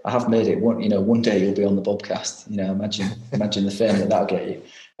 look, I have made it. One day you'll be on the Bobcast. You know, imagine the fame that'll get you.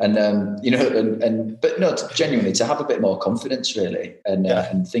 And but no, genuinely to have a bit more confidence, really,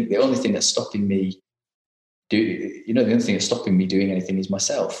 and think the only thing that's stopping me doing anything is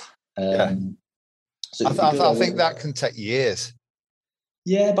myself. So I think that can take years.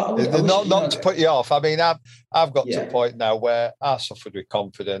 Yeah, but not to put you off. I mean, I've got to a point now where I suffered with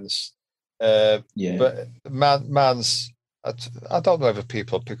confidence. But man's, I don't know if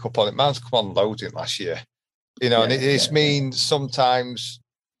people pick up on it. Man's come on loading last year, you know, and it's means sometimes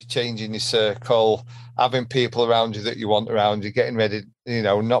changing your circle, having people around you that you want around you, getting ready, you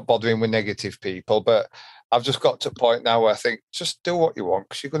know, not bothering with negative people. But I've just got to a point now where I think just do what you want,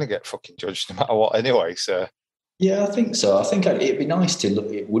 because you're going to get fucking judged no matter what anyway. So. Yeah, I think so. I think it'd be nice to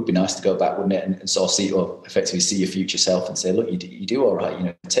look. It would be nice to go back, wouldn't it, and sort of effectively see your future self and say, look, you do all right. You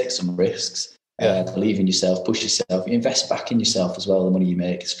know, take some risks, believe in yourself, push yourself, you invest back in yourself as well. The money you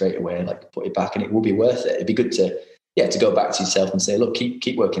make straight away, like put it back, and it will be worth it. It'd be good to go back to yourself and say, look,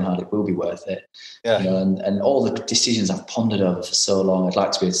 keep working hard. It will be worth it. Yeah. You know, and all the decisions I've pondered over for so long, I'd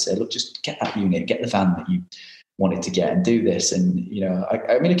like to be able to say, look, just get that unit, get the van that you wanted to get, and do this. And you know,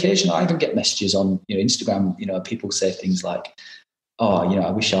 I mean, occasionally I even get messages on, you know, Instagram, you know, people say things like, oh, you know,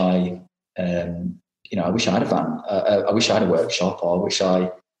 I wish I had a van, I wish I had a workshop, or I wish I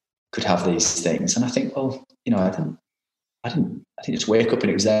could have these things. And I think, well, you know, I didn't just wake up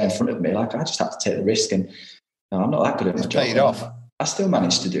and it was there in front of me. Like, I just had to take the risk, and you know, I'm not that good at my job. Paid off. I still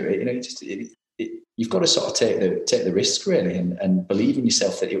managed to do it. You know, you've got to sort of take the risk, really, and believe in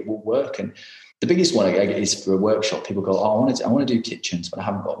yourself that it will work. And The biggest one is for a workshop. People go, "Oh, I want to do kitchens, but I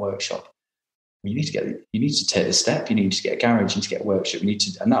haven't got a workshop." You need to take the step. You need to get a garage. You need to get a workshop.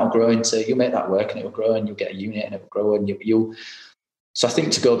 And that'll grow into. You'll make that work, and it will grow, and you'll get a unit, and it will grow, and you'll. So I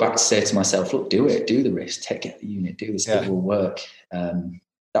think to go back to say to myself, look, do it, do the risk, get the unit, do this, it will work.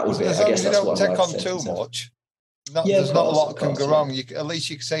 That would be. I guess that's what I take on too much. There's not a lot that can go wrong. At least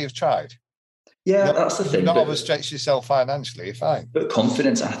you can say you've tried. Yeah, that's the thing. Not overstretch yourself financially, you're fine. But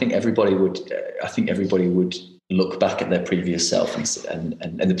confidence, I think everybody would. I think everybody would look back at their previous self and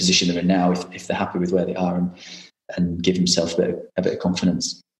the position they're in now, if they're happy with where they are, and give themselves a bit of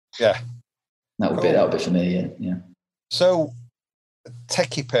confidence. Yeah, that would be for me. Yeah. So,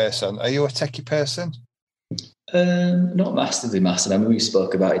 techie person, are you a techie person? Not massively massive. I mean, we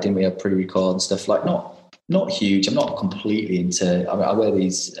spoke about it, didn't we? Have pre-record and stuff like not huge. I'm not completely into. I wear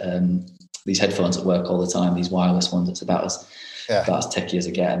these headphones at work all the time. These wireless ones. It's about as techie as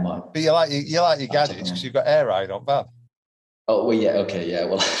I get. But you like your gadgets because you've got air ride on van. Oh well, yeah, okay, yeah.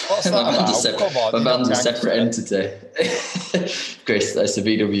 Well, what's that about? My van's a separate entity. Chris, that's a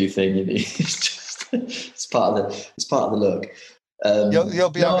VW thing. It's part of the look. You'll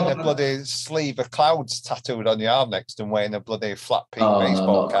be having a bloody sleeve of clouds tattooed on your arm next and wearing a bloody flat peak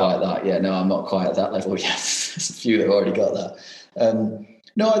baseball cap. Quite that. Yeah, no, I'm not quite at that level yet. There's a few that have already got that.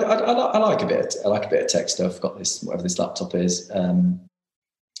 No, I like a bit. I like a bit of tech stuff. Got this, whatever this laptop is.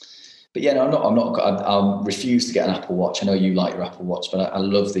 But yeah, no, I'm not. I refuse to get an Apple Watch. I know you like your Apple Watch, but I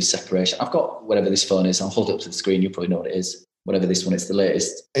love this separation. I've got whatever this phone is. I'll hold it up to the screen. You probably know what it is. Whatever this one, it's the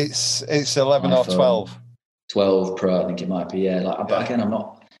latest. It's 11 or 12. 12 Pro, I think it might be. Yeah, but again, I'm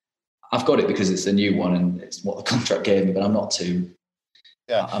not. I've got it because it's a new one and it's what the contract gave me. But I'm not too.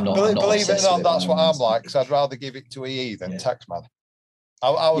 Yeah, I'm not. Believe it or not, that's what I'm like. Because I'd rather give it to EE than Taxman.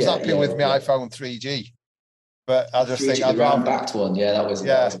 I was happy with my iPhone 3G, but I just think I'd rather backed one. Yeah, that was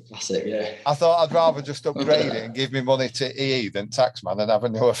a classic. Yeah, I thought I'd rather just upgrade it and give me money to EE than Taxman and have a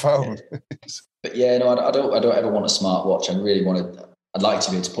newer phone. But yeah, no, I don't ever want a smartwatch. I'd like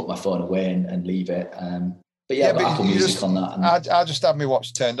to be able to put my phone away and leave it. But I've got Apple Music on that. I just had my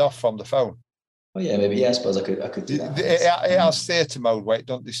watch turned off from the phone. Oh yeah, maybe. Yeah, I suppose I could do that. It has theatre mode where it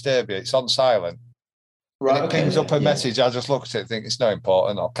don't disturb you. It's on silent. Right. It pings up a message. I just look at it and think it's no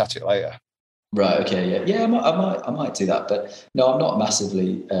important. I'll catch it later. Right. Okay. Yeah. I might do that. But no, I'm not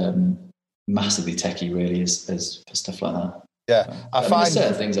massively techie really as for stuff like that. Yeah. I find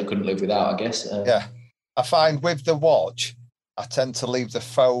certain things I couldn't live without, I guess. I find with the watch, I tend to leave the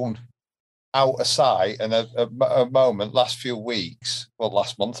phone out of sight, and a moment, last few weeks,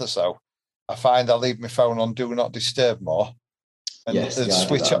 last month or so, I find I leave my phone on do not disturb more, and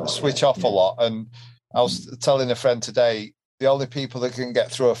switch off a lot. And I was telling a friend today, the only people that can get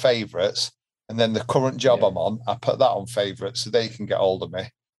through are favourites, and then the current job I'm on, I put that on favourites so they can get hold of me.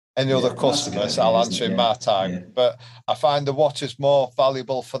 Any other customers, I'll answer in my time. Yeah. But I find the watch is more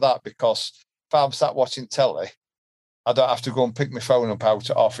valuable for that, because if I'm sat watching telly, I don't have to go and pick my phone up out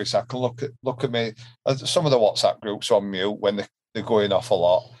of office. I can look at me. Some of the WhatsApp groups are on mute when they're going off a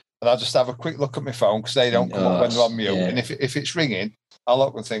lot, and I just have a quick look at my phone because they don't come up when they're on mute. Yeah. And if it's ringing, I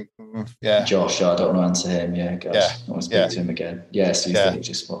look and think, Josh, I don't want to answer him. Yeah, gosh, I want to speak to him again. Yes,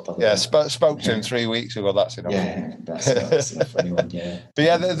 spoke to him 3 weeks ago. That's enough. Yeah, that's enough for anyone. Yeah,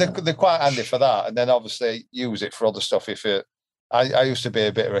 but they're quite handy for that, and then obviously use it for other stuff. I used to be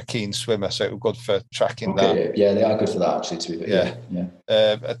a bit of a keen swimmer, so it was good for tracking that. Yeah, they are good for that actually too. Yeah.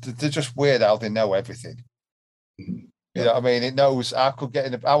 They're just weird how they know everything. Mm-hmm. You know what I mean? It knows. I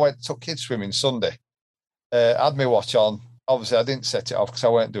took kids swimming Sunday. Had my watch on. Obviously, I didn't set it off because I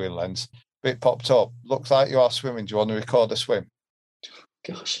weren't doing lens. But it popped up. Looks like you are swimming. Do you want to record a swim?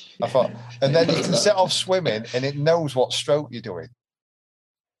 Gosh. I thought, and then you can set off swimming, and it knows what stroke you're doing.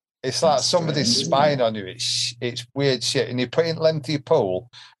 It's like somebody's spying on you. It's weird shit. And you put in length of your pool,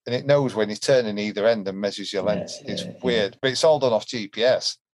 and it knows when you're turning either end and measures your length. It's weird, but it's all done off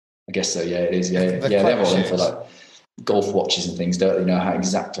GPS. I guess so. Yeah, it is. Yeah, they have all them for like golf watches and things, don't they? Know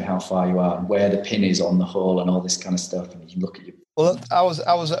exactly how far you are and where the pin is on the hole and all this kind of stuff. And you can look at your. Well, I was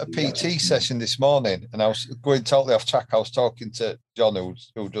at a PT session this morning, and I was going totally off track. I was talking to John,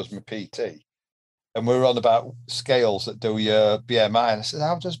 who does my PT. And we were on about scales that do your BMI. And I said,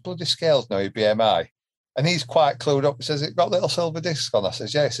 how does bloody scales know your BMI? And he's quite clued up. He says, it got little silver discs on. I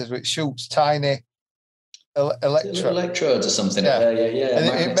says, yeah. He says, it shoots tiny electrodes or something. Yeah.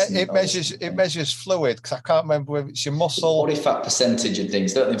 And it measures fluid, because I can't remember whether it's your muscle. Body fat percentage and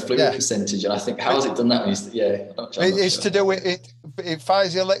things, don't they? Fluid percentage. And I think, how has it done that? It's to do with it. It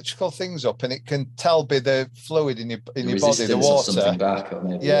fires the electrical things up, and it can tell by the fluid in your body, the water. Something back up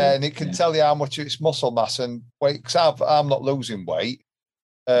maybe, and it can tell you how much it's muscle mass and weight. Because I'm not losing weight,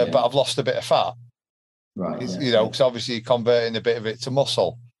 but I've lost a bit of fat. Right. You know, because obviously you're converting a bit of it to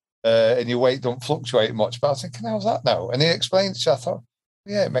muscle, and your weight don't fluctuate much. But I was thinking, how's that now? And he explained it. I thought,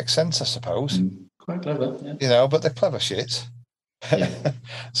 yeah, it makes sense, I suppose. Quite clever. Yeah. You know, but they're clever shits. Yeah.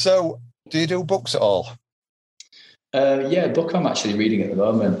 So, do you do books at all? A book I'm actually reading at the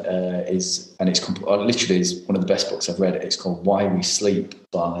moment literally is one of the best books I've read. It's called Why We Sleep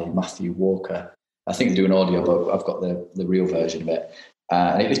by Matthew Walker. I think they do an audio book. I've got the real version of it,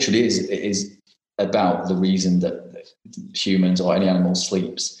 and it literally is about the reason that humans or any animal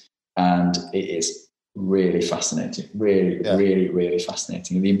sleeps, and it is really fascinating. Really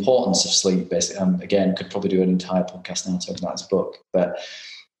fascinating. And the importance of sleep, basically. Again, could probably do an entire podcast now talking about this book, but.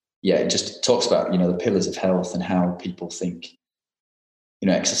 Yeah, it just talks about, the pillars of health and how people think,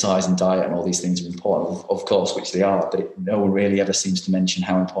 exercise and diet and all these things are important, of course, which they are, but no one really ever seems to mention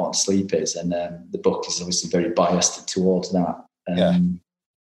how important sleep is. And the book is obviously very biased towards that. And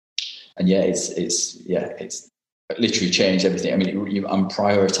it's literally changed everything. I mean, I'm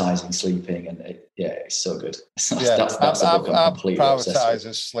prioritizing sleeping, and it's so good. That's the book I'm completely obsessed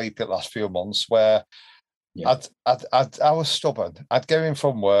with. Sleep the last few months where I was stubborn. I'd go in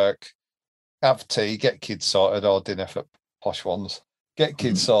from work, have tea, get kids sorted, or dinner for posh ones, get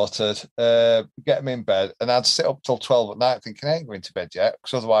kids sorted, get them in bed, and I'd sit up till 12 at night thinking I ain't going to bed yet,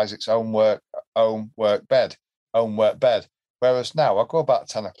 because otherwise it's home, work, bed, home, work, bed. Whereas now I go about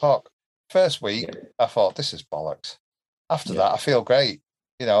 10 o'clock. First week, I thought, this is bollocks. After that, I feel great,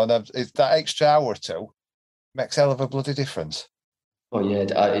 and that extra hour or two makes a hell of a bloody difference. Oh yeah,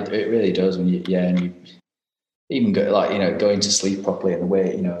 it really does when you even going to sleep properly and the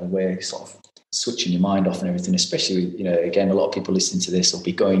way sort of switching your mind off and everything, especially, again, a lot of people listening to this will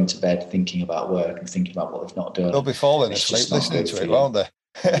be going to bed thinking about work and thinking about what they've not done. They'll be falling asleep listening to it, won't they?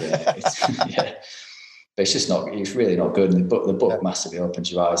 But it's just it's really not good. And the book massively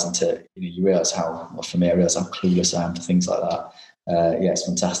opens your eyes into, you realise for me, I realise how clueless I am to things like that. It's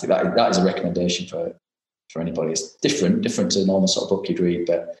fantastic. That is a recommendation for anybody. It's different to the normal sort of book you'd read,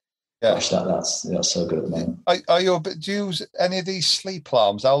 but gosh, that's so good at the moment. Do you use any of these sleep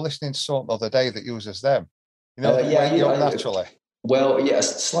alarms? I was listening to something the other day that uses them. Naturally. Well,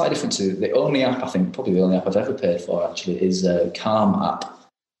 it's slightly different to the only app. I think probably the only app I've ever paid for actually is a Calm app.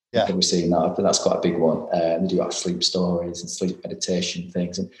 Yeah, you've probably seen that, but that's quite a big one. They do have sleep stories and sleep meditation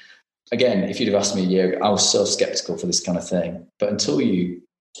things. And again, if you'd have asked me a year ago, I was so skeptical for this kind of thing. But until you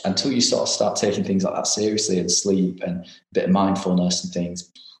sort of start taking things like that seriously and sleep and a bit of mindfulness and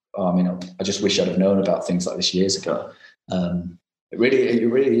things. I just wish I'd have known about things like this years ago. It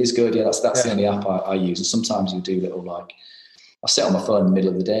really is good. Yeah, that's the only app I use. And sometimes you do little I sit on my phone in the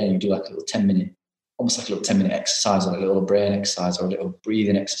middle of the day and you do like a little 10-minute, almost like a little 10-minute exercise or a little brain exercise or a little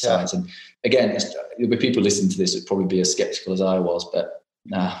breathing exercise. And again, there'll be people listening to this would probably be as skeptical as I was, but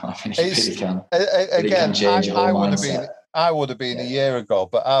I think it really can. Again, change your whole mindset. I would have been a year ago,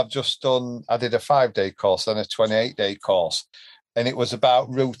 but I did a 5-day course and a 28-day course. And it was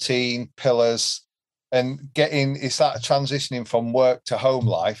about routine, pillars, and it's that transitioning from work to home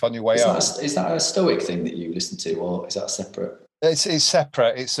life on your way home. Is that a Stoic thing that you listen to, or is that separate? It's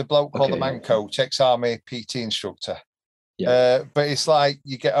separate. It's a bloke called the Man Coach, ex-army PT instructor. Yeah. But it's like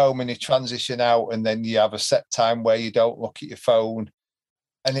you get home and you transition out, and then you have a set time where you don't look at your phone,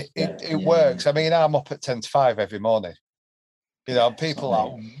 and it works. I mean, I'm up at 10 to 5 every morning. People are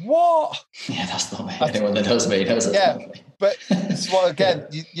like, what? Yeah, that's not me. Anyone that knows me knows that's not me. But again,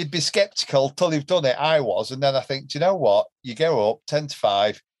 you'd be skeptical till you've done it. I was. And then I think, do you know what? You go up 10 to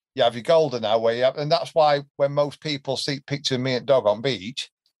 5, you have your golden hour, and that's why when most people see pictures of me and dog on beach,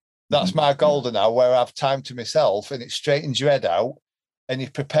 that's my golden hour where I have time to myself, and it straightens your head out and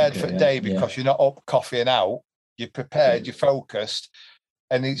you're prepared for the day because you're not up coffeeing out. You're prepared, you're focused.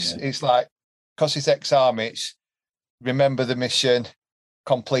 And it's like, because it's ex-army, it's remember the mission,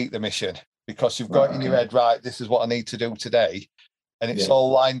 complete the mission, because you've got in your head, right, this is what I need to do today. And it's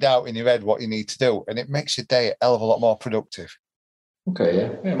all lined out in your head what you need to do. And it makes your day a hell of a lot more productive. Okay,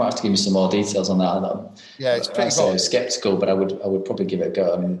 I might have to give you some more details on that. It's pretty good. I was skeptical, but I would probably give it a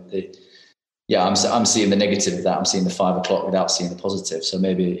go. I mean, I'm seeing the negative of that. I'm seeing the 5 o'clock without seeing the positive. So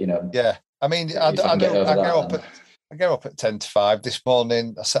maybe, Yeah, I mean, I go up at 10 to 5. This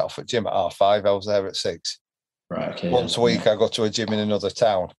morning, I set off at gym at 5:30. I was there at 6. Right. Okay. Once a week, I go to a gym in another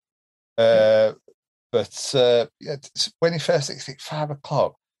town. But when you first think 5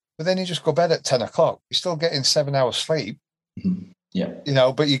 o'clock, but then you just go to bed at 10 o'clock. You're still getting 7 hours sleep. Mm-hmm.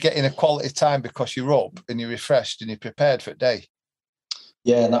 Yeah. But you're getting a quality time because you're up and you're refreshed and you're prepared for the day.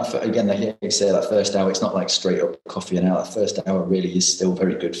 Yeah, and that again, I hear you say that first hour, it's not like straight up coffee and out. That first hour really is still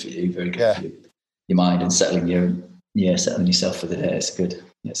very good for you, very good for your mind and settling yourself for the day. It's good.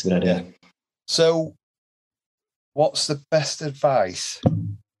 it's a good idea. Yeah. So, what's the best advice?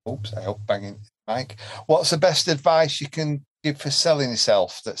 Oops, I hope banging Mike. What's the best advice you can give for selling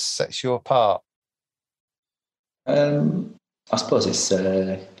yourself that sets you apart? I suppose it's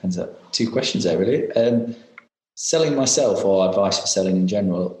depends on 2 questions there, really. Selling myself or advice for selling in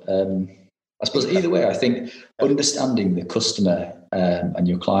general. I suppose either way, I think understanding the customer and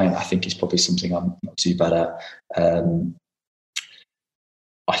your client, I think, is probably something I'm not too bad at.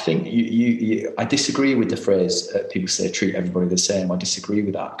 I think I disagree with the phrase people say treat everybody the same. I disagree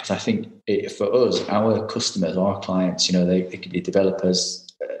with that, because I think for us, our customers, our clients, they could be developers,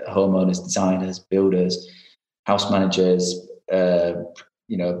 homeowners, designers, builders, house managers,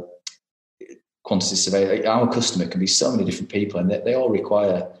 quantity surveyors. Our customer can be so many different people, and they all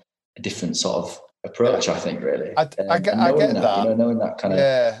require a different sort of approach, I think, really. I get that. Knowing that kind of...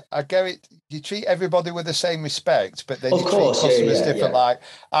 Yeah, I get it. You treat everybody with the same respect, but then of course, treat customers different. Yeah. Like,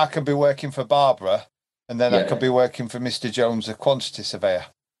 I could be working for Barbara, and then I could be working for Mr. Jones, a quantity surveyor.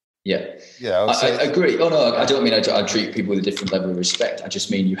 Yeah. I agree. Oh, no, I don't mean I treat people with a different level of respect. I just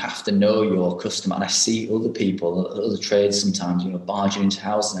mean you have to know your customer. And I see other people, other trades sometimes, barging into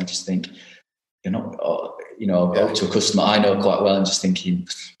houses, and I just think, you're not, go to a customer I know quite well and just thinking,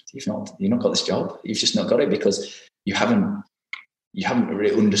 you've not got this job. You've just not got it because you haven't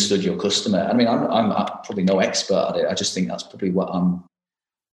really understood your customer. I mean, I'm probably no expert at it. I just think that's probably what I'm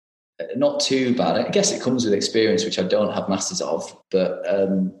not too bad. I guess it comes with experience, which I don't have masses of, but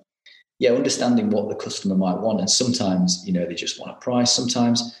understanding what the customer might want. And sometimes, they just want a price.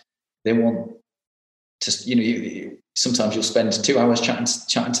 Sometimes they want to, sometimes you'll spend 2 hours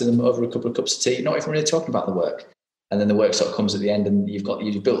chatting to them over a couple of cups of tea, not even really talking about the work. And then the work sort of comes at the end, and you've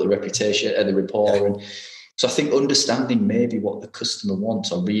built the reputation and the rapport. Yeah. And so I think understanding maybe what the customer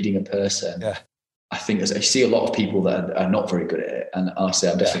wants or reading a person, I think I see a lot of people that are not very good at it. And I say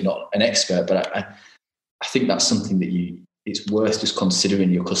I'm definitely not an expert, but I think that's something that it's worth just considering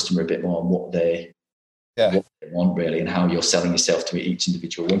your customer a bit more and what they want really, and how you're selling yourself to each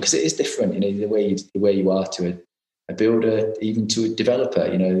individual one, because it is different. The way you are to a builder, even to a developer,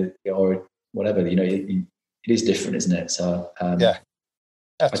 or whatever. It is different, isn't it? So I'd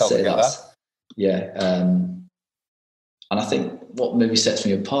say that. Yeah, and I think what maybe sets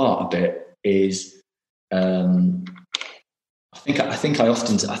me apart a bit is I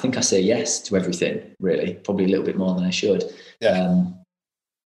think I say yes to everything, really, probably a little bit more than I should. Yeah.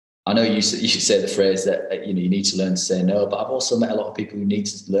 I know you say the phrase that you need to learn to say no, but I've also met a lot of people who need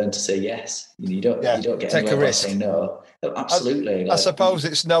to learn to say yes. You don't get take a risk. By saying no. Absolutely. I suppose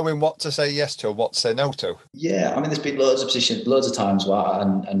it's knowing what to say yes to and what to say no to. Yeah, I mean, there's been loads of times where,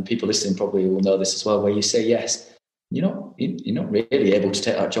 and people listening probably will know this as well, where you say yes, you're not really able to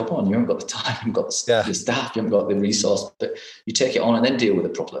take that job on. You haven't got the time, you haven't got the staff, you haven't got the resource, but you take it on and then deal with the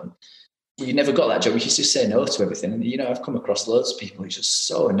problem. You never got that job. You just say no to everything. And, I've come across loads of people who's just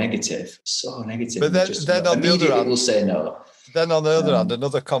so negative. But then on the other hand, will say no. Then on the other hand,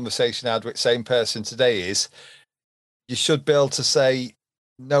 another conversation I had with the same person today is you should be able to say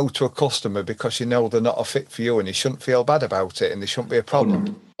no to a customer because they're not a fit for you, and you shouldn't feel bad about it, and there shouldn't be a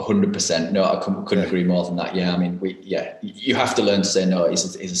problem. 100%. No, I couldn't agree more than that. Yeah, I mean, you have to learn to say no.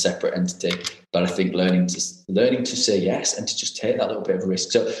 It's a separate entity, but I think learning to say yes and to just take that little bit of a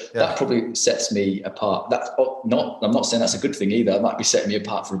risk. So that probably sets me apart. I'm not saying that's a good thing either. It might be setting me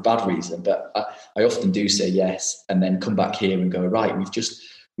apart for a bad reason, but I often do say yes and then come back here and go, right,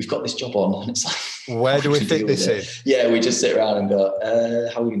 we've got this job on, and it's like, where do we fit this in? Yeah, we just sit around and go,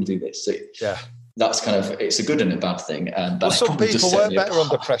 how are we going to do this? So that's kind of, it's a good and a bad thing. But some people work better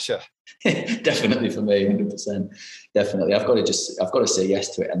under pressure. Definitely for me, 100%. Definitely, I've got to say yes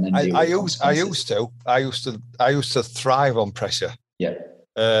to it, and then I used to thrive on pressure. Yeah.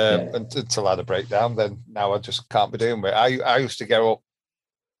 Until I had a breakdown. Then now I just can't be doing it. I used to get up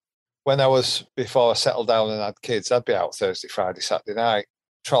before I settled down and had kids. I'd be out Thursday, Friday, Saturday night,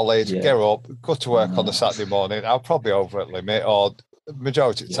 trolleyed, get up, go to work on the Saturday morning. I'll probably over at limit, or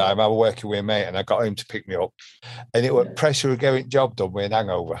majority of the time I was working with a mate and I got him to pick me up, and it was pressure of getting job done with an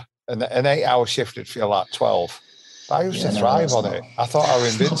hangover, and an 8-hour shift would feel like 12. But I used to thrive on it. I thought I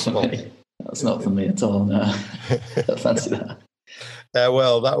was invincible. That's not for me at all. No, I don't fancy that.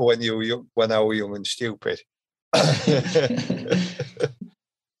 Well, that was when I was young and stupid.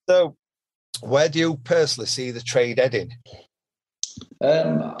 So, where do you personally see the trade heading?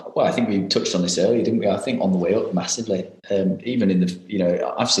 Well, I think we touched on this earlier, didn't we? I think on the way up massively. Even in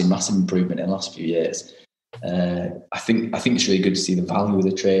the, I've seen massive improvement in the last few years. I think it's really good to see the value of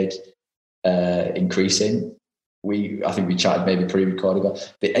the trade increasing. I think we chatted maybe pre-recording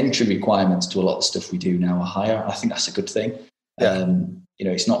about the entry requirements to a lot of stuff we do now are higher. I think that's a good thing.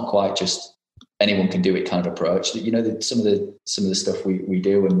 it's not quite just anyone can do it kind of approach. That some of the stuff we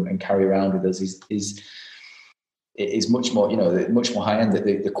do and carry around with us is much more, much more high end.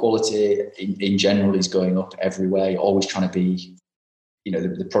 The quality in general is going up every way. Always trying to be,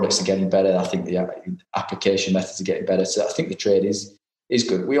 the products are getting better. I think the application methods are getting better. So I think the trade is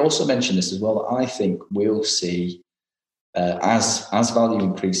good. We also mentioned this as well. I think we'll see as value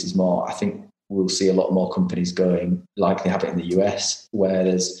increases more. I think we'll see a lot more companies going like they have it in the US, where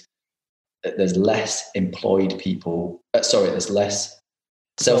there's less employed people. There's less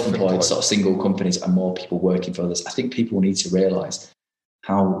self-employed sort of single companies and more people working for others. I think people need to realise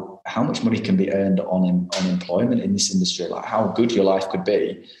how much money can be earned on employment in this industry. Like how good your life could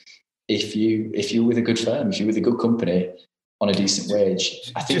be if you're with a good firm, if you're with a good company on a decent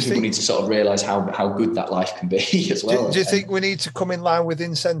wage. I think people need to sort of realise how good that life can be as well. Do you think we need to come in line with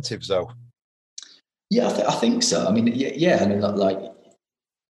incentives though? Yeah, I think so. I mean, yeah. I mean, like,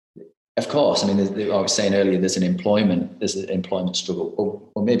 of course. I mean, I was saying earlier, there's an employment struggle,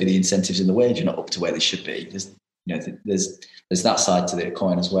 or maybe the incentives in the wage are not up to where they should be. There's that side to the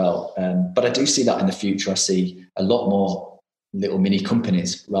coin as well. But I do see that in the future. I see a lot more little mini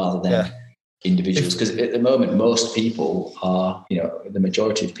companies rather than individuals, because at the moment, most people are, the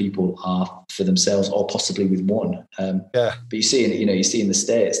majority of people are for themselves or possibly with one. But you see in the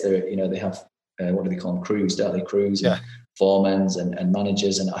States, they have. What do they call them? Crews, don't they? Crews, and foremans and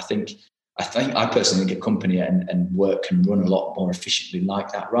managers. And I personally think a company and work can run a lot more efficiently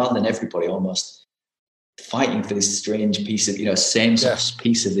like that, rather than everybody almost fighting for this strange piece of, same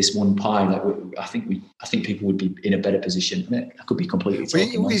piece of this one pie. Like I think people would be in a better position. I mean, I could be completely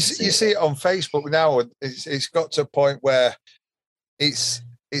talking nonsense. You see it on Facebook now. It's got to a point where it's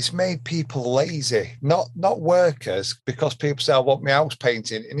made people lazy, not workers, because people say, I want my house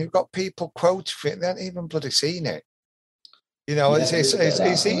painting. And you've got people quoting for it, they haven't even bloody seen it.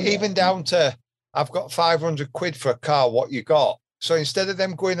 It's even down to, I've got 500 quid for a car, what you got? So instead of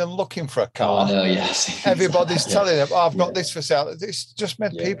them going and looking for a car, everybody's telling them, I've got this for sale. It's just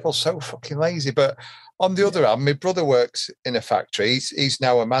made people so fucking lazy. But on the other hand, my brother works in a factory. He's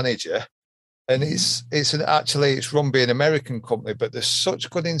now a manager. And it's run by an American company, but there's such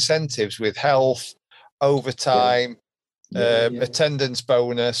good incentives with health, overtime, attendance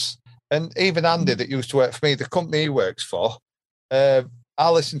bonus. And even Andy that used to work for me, the company he works for, I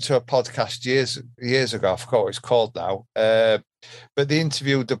listened to a podcast years ago, I forgot what it's called now, but they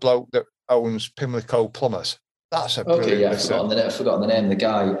interviewed the bloke that owns Pimlico Plumbers. That's a brilliant listen. I've forgotten the name of the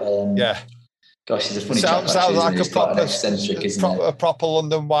guy. Gosh, he's a funny chap. Sounds like a proper eccentric, isn't it? A proper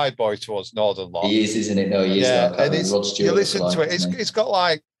London wide boy towards Northern Lot. He is, isn't it? No, he is. And you listen to it. It's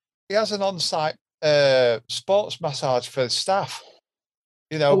got he has an on-site sports massage for staff.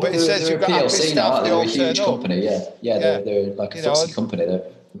 But it says you've got happy staff. They're a huge company. They're like a FTSE company.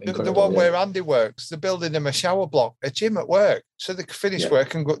 The one where Andy works, they're building them a shower block, a gym at work, so they can finish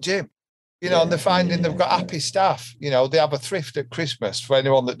work and go to gym. And they're finding they've got happy staff. They have a thrift at Christmas. For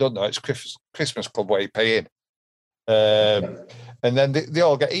anyone that doesn't know, it's Christmas Club where you pay in. And then they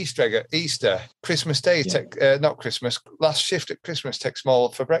all get Easter egg at Easter. Christmas Day, not Christmas, last shift at Christmas takes them all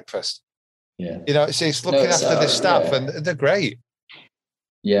for breakfast. It's looking after the staff and they're great.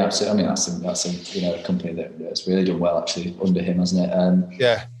 Yeah, absolutely. I mean, that's a company that's really done well actually under him, hasn't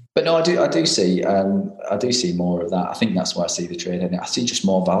it? But no, I do see more of that. I think that's why I see the trade in it. I see just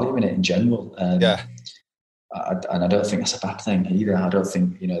more value in it in general. And I don't think that's a bad thing either. I don't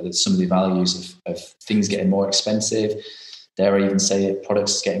think that some of the values of things getting more expensive. Dare I even say it?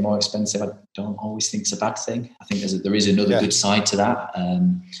 Products getting more expensive. I don't always think it's a bad thing. I think there is another good side to that.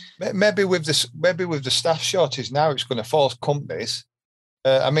 Maybe with the staff shortage now, it's going to force companies.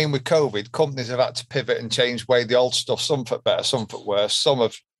 With COVID, companies have had to pivot and change way the old stuff. Some for better, some for worse. Some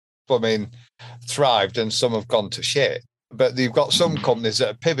have, thrived and some have gone to shit. But you've got some companies that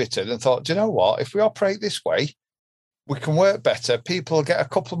have pivoted and thought, do you know what? If we operate this way, we can work better. People will get a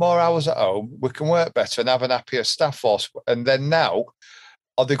couple more hours at home. We can work better and have an happier staff force. And then now,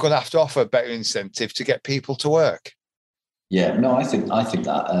 are they going to have to offer a better incentive to get people to work? Yeah, no, I think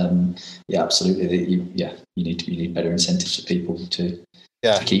that. Absolutely. You need better incentives for people to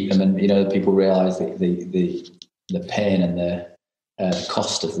keep them, and people realise that the pain and the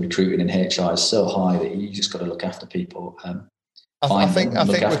cost of recruiting in HR is so high that you just got to look after people. I think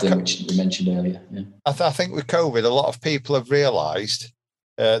which we mentioned earlier. Yeah. I think with COVID, a lot of people have realised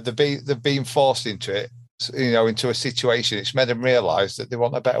they've been forced into it. Into a situation. It's made them realise that they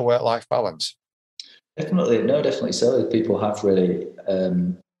want a better work-life balance. Definitely so. People have really,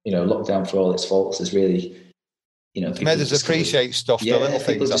 lockdown for all its faults has really It's made us appreciate stuff, the little things.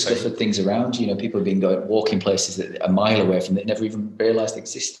 People discovered things around you. People have been walking places that a mile away from that never even realised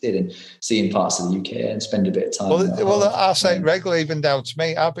existed, and seeing parts of the UK and spend a bit of time. Well, I say it regularly, even down to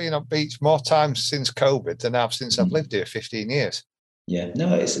me. I've been on beach more times since COVID than I've since I've lived here 15 years. Yeah,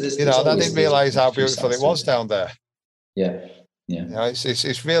 no, I didn't realise how beautiful it was down there. Yeah.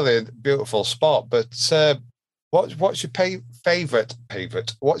 It's really a beautiful spot. But what's your favourite?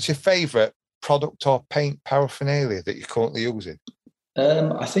 What's your favourite product or paint paraphernalia that you're currently using?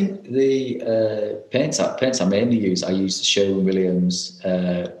 I think the paints I mainly use. I use the Sherwin-Williams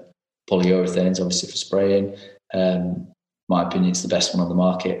polyurethanes, obviously for spraying. My opinion, it's the best one on the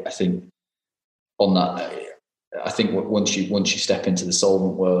market. I think on that. I think once you step into the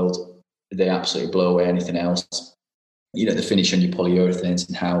solvent world, they absolutely blow away anything else. The finish on your polyurethanes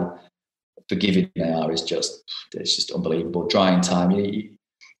and how forgiving they are is just unbelievable. Drying time, you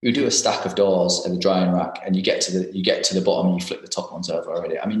do a stack of doors at the drying rack, and you get to the bottom, and you flip the top ones over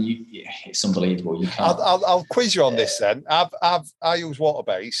already. I mean, it's unbelievable. You can't. I'll quiz you on this then. I use water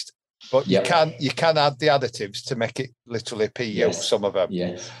based, but you can add the additives to make it literally PU. Yes. Some of them.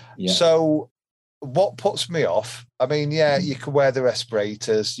 Yeah. So what puts me off? I mean, you can wear the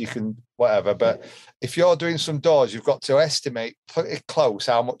respirators, you can whatever, but if you're doing some doors, you've got to estimate pretty close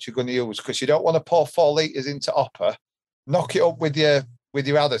how much you're going to use, because you don't want to pour 4 litres into hopper, knock it up with your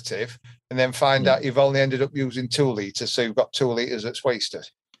additive, and then find out you've only ended up using 2 litres, so you've got 2 litres that's wasted.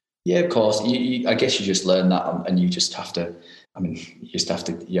 Yeah, of course. I guess you just learn that, and you just have to. I mean, you have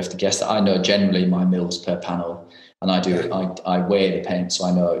to guess that. I know generally my mils per panel, and I weigh the paint, so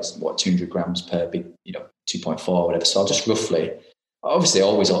I know it's 200 grams per big, 2.4 or whatever. So I'll just roughly, obviously,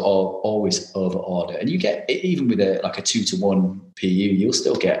 always over order, and you get even with a 2-to-1 PU, you'll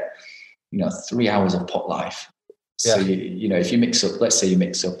still get 3 hours of pot life. So if you mix up, let's say you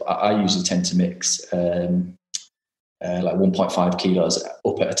mix up, I usually tend to mix 1.5 kilos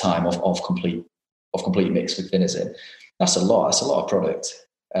up at a time of complete mix with thinners in. That's a lot. That's a lot of product.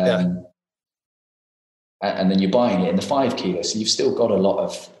 And then you're buying it in the 5 kilos, so you've still got a lot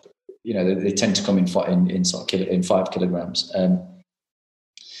of, they tend to come in 5 kilograms.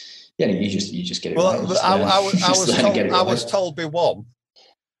 You just get it right. I was told by one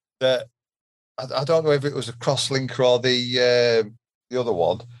that I don't know if it was a Crosslinker or the other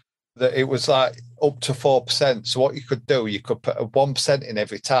one, that it was like up to 4%. So what you could do, you could put a 1% in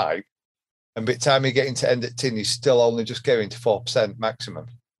every time, and by the time you get into end at tin, you're still only just getting to 4% maximum.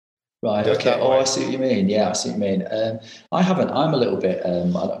 Right. Okay. I see what you mean. Yeah, I see what you mean. I haven't. I'm a little bit.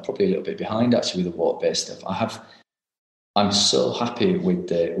 I'm probably a little bit behind actually with the water-based stuff. I'm so happy with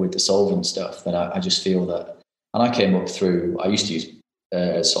the solvent stuff that I just feel that. And I came up through. I used to use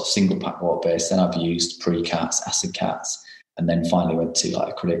sort of single pack water-based. Then I've used pre-cats, acid cats, and then finally went to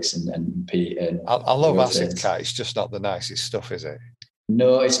like acrylics and P. I love acid cat. It's just not the nicest stuff, is it?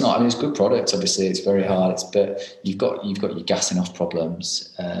 No, it's not. I mean, it's good product. Obviously, it's very hard. But you've got your gassing off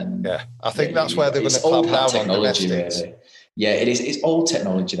problems. I think that's where they're going to clamp down on domestics. Really. Yeah, it is. It's old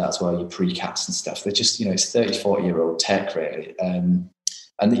technology. That's why your pre-cats and stuff. They're just, it's 30, 40-year-old tech, really. And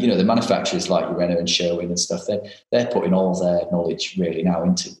the manufacturers like your Renault and Sherwin and stuff, they're putting all their knowledge really now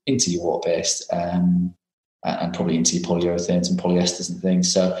into your water-based and probably into your polyurethanes and polyesters and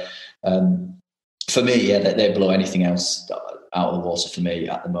things. So for me, they blow anything else out of the water for me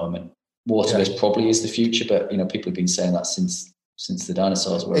at the moment. Water-based probably is the future, but people have been saying that since the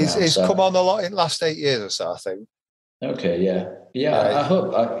dinosaurs were around. It's come on a lot in the last 8 years or so, I think. Okay, yeah. I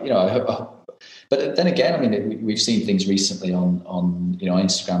hope. But then again, I mean, we've seen things recently on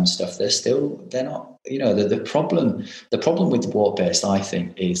Instagram and stuff. They're not. The problem with the water-based, I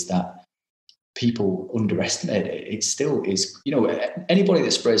think, is that people underestimate it. It still is. Anybody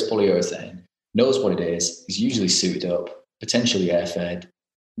that sprays polyurethane knows what it is usually suited up, potentially air-fed.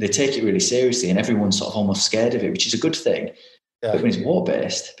 They take it really seriously, and everyone's sort of almost scared of it, which is a good thing. Yeah. But when it's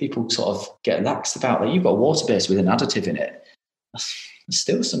water-based, people sort of get laxed about that. You've got water-based with an additive in it. There's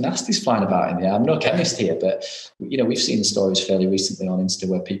still some nasties flying about in there. I'm no chemist here, but we've seen the stories fairly recently on Insta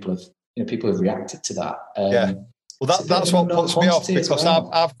where people have reacted to that. Well, that's what puts me off, because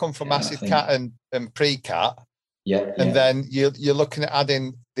I've come from acid cat and pre-cat. And then you're looking at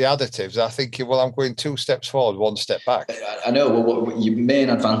adding the additives. I think, I'm going 2 steps forward, 1 step back. I know. Well, what your main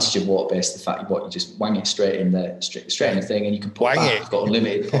advantage of water-based, the fact you just wang it straight in the thing, and you can put back. You've got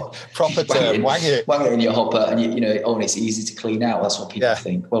unlimited proper term. Wang it in your hopper, and and it's easy to clean out. That's what people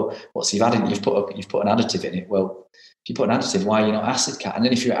think. Well, so you've put an additive in it. Well, if you put an additive, why are you not acid cat? And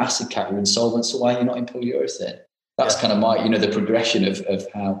then if you're acid cat, you're in solvent. So why are you not in polyurethane? That's kind of my, the progression of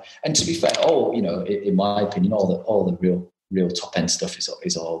how. And to be fair, in my opinion, all the real top end stuff is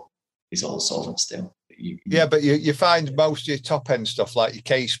all solvent still. Yeah, but you find most of your top end stuff like your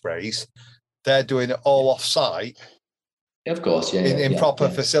case sprays, they're doing it all off site. Of course, in proper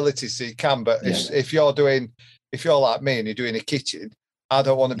facilities, so you can. But if you're like me and you're doing a kitchen, I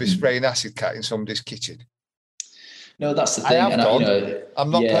don't want to be spraying acid cat in somebody's kitchen. No, that's the thing. I have done. I'm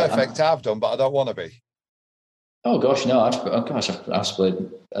not perfect. I've done, but I don't want to be. Oh gosh, no!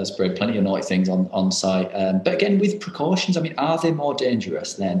 I've sprayed plenty of naughty things on site, but again with precautions. I mean, are they more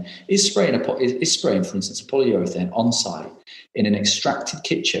dangerous than is spraying, for instance, a polyurethane on site in an extracted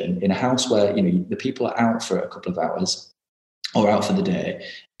kitchen in a house where the people are out for a couple of hours or out for the day?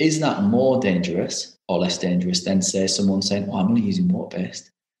 Is that more dangerous or less dangerous than, say, someone saying, "Oh, I'm only using water-based,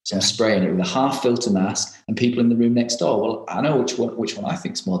 so I'm spraying it with a half filter mask," and people in the room next door? Well, I know which one I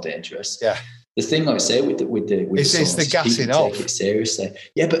think is more dangerous. Yeah. The thing I say with it's the gassing off. Take it seriously.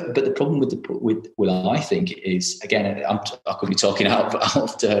 Yeah, but the problem with I think is, again, I could be talking out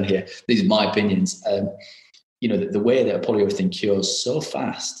of turn here. These are my opinions. The way that a polyurethane cures so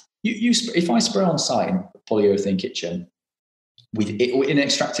fast. If I spray on site in a polyurethane kitchen in an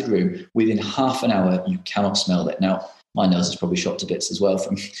extracted room, within half an hour you cannot smell it. Now my nose is probably shot to bits as well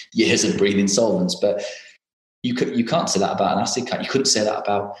from years of breathing solvents, but you can't say that about an acid cat. You couldn't say that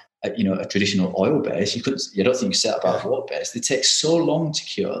about a traditional oil base. You don't think you say that about a water base. They take so long to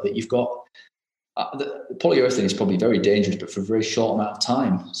cure that you've got the polyurethane is probably very dangerous, but for a very short amount of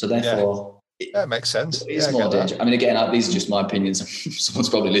time. So therefore, that makes sense. It's more dangerous. I mean, again, these are just my opinions. Someone's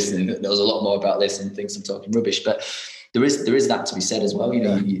probably listening that knows a lot more about this and thinks I'm talking rubbish. But there is that to be said as well.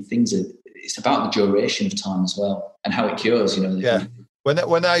 It's about the duration of time as well and how it cures.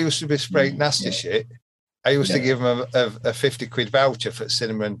 When I used to be spraying nasty shit, I used to give them a 50 quid voucher for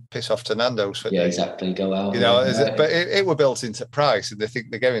cinnamon piss off to Nando's. For exactly. Go out. But it were built into price, and they think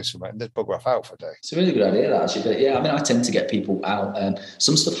they're getting something, and they'd bugger off out for a day. It's a really good idea, that, actually. But yeah, I mean, I tend to get people out.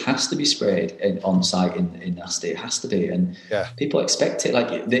 Some stuff has to be sprayed on site in nasty. It has to be, and people expect it.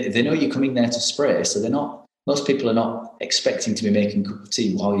 Like they know you're coming there to spray, so they're not. Most people are not expecting to be making a cup of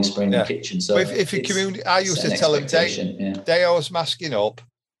tea while you're spraying the kitchen. So if your community, I used to tell them day I was masking up.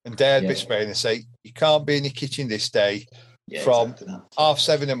 And Dad'd be spraying and say, "You can't be in your kitchen this day from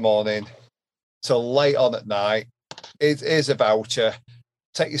 7:30 in the morning till late on at night. Here's a voucher.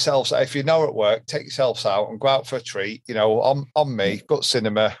 Take yourselves out. If you're now at work, take yourselves out and go out for a treat. On me, go to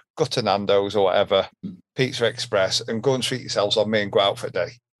cinema, go to Nando's or whatever, Pizza Express, and go and treat yourselves on me and go out for a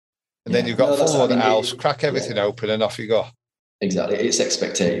day. And then you've got full of the house, crack everything open, and off you go." Exactly. It's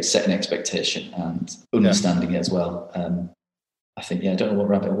setting expectation and understanding it as well. I think, I don't know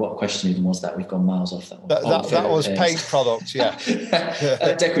what question even was that. We've gone miles off that one. That was paint products,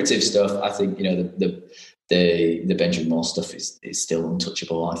 decorative stuff. I think, the Benjamin Moore stuff is still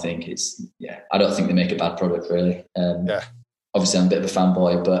untouchable. I think I don't think they make a bad product, really. Obviously, I'm a bit of a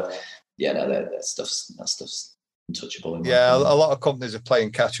fanboy, but that stuff's untouchable. A lot of companies are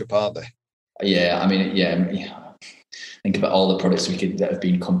playing catch up, aren't they? Yeah, I mean, think about all the products that have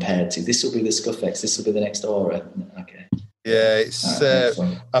been compared to. This will be the Scuffex. This will be the next Aura. Okay. Yeah, it's.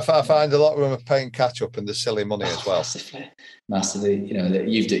 I find a lot of them are paying catch up and they're silly money as well. Massively.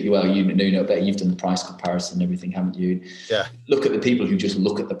 You've done you've done the price comparison and everything, haven't you? Yeah. Look at the people who just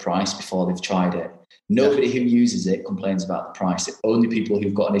look at the price before they've tried it. Nobody who uses it complains about the price. The only people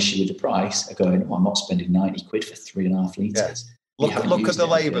who've got an issue with the price are going, "Well, I'm not spending 90 quid for 3.5 litres." Yeah. Look at the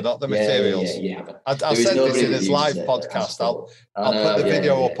labour, not the materials. You haven't. I'll send this in as live podcast. I'll put the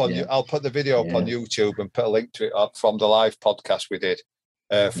video up on I'll put the video up on YouTube and put a link to it up from the live podcast we did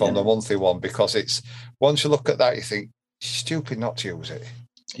from the monthly one, because it's once you look at that you think stupid not to use it.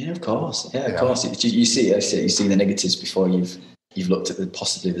 Yeah, of course. Yeah, of course. You see the negatives before you've looked at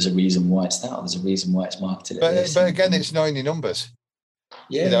possibly there's a reason why it's that, or there's a reason why it's marketed. But again, it's knowing your numbers.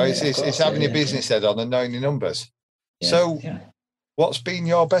 Yeah, it's having your business head on and knowing your numbers. What's been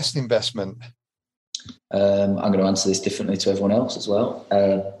your best investment? I'm going to answer this differently to everyone else as well.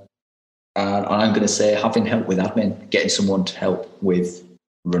 And I'm going to say having help with admin, getting someone to help with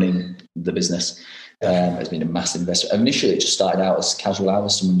running the business has been a massive investment. Initially, it just started out as casual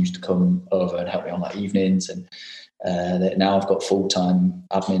hours. Someone used to come over and help me on evenings. And now I've got full-time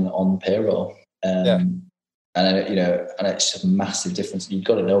admin on payroll. And it's just a massive difference. You've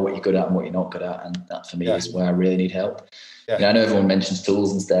got to know what you're good at and what you're not good at. And that for me is where I really need help. Yeah. I know everyone mentions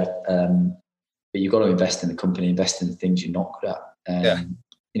tools and stuff, but you've got to invest in the company, invest in the things you're not good at.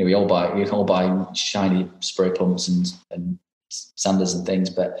 We all buy shiny spray pumps and sanders and things,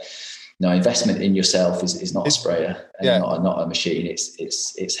 but investment in yourself is not a sprayer and not a machine.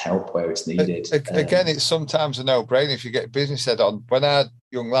 It's help where it's needed. Again, it's sometimes a no-brainer if you get business head on. When I had a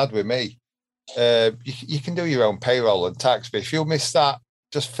young lad with me, you can do your own payroll and tax, but if you miss that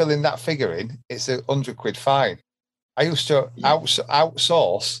just filling that figure in, it's £100 fine. I used to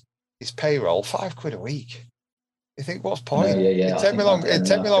outsource his payroll £5 a week. You think, what's the point? It'd take me longer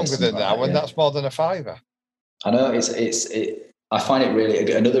than that, and that's more than a fiver. I know I find it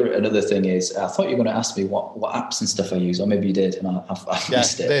really. Another thing is, I thought you were going to ask me what apps and stuff I use, or maybe you did, and I've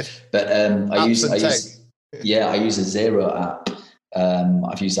missed it. Did. But I use a Xero app.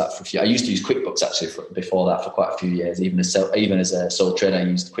 I've used that for a few. I used to use QuickBooks actually before that for quite a few years. Even as a sole trader, I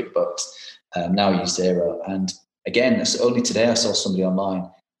used QuickBooks. Now I use Xero. And again, it's only today I saw somebody online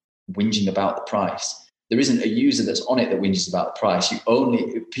whinging about the price. There isn't a user that's on it that whinges about the price.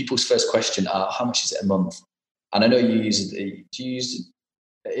 People's first question are, how much is it a month? And I know do you use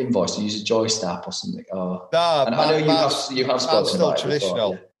Invoice? Do you use a Joist app or something? No, I know you have spoken about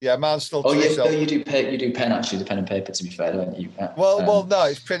traditional. It before, Mine's still traditional. You do pen actually, the pen and paper, to be fair, don't you? Well, no,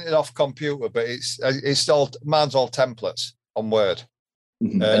 it's printed off computer, but mine's all templates on Word.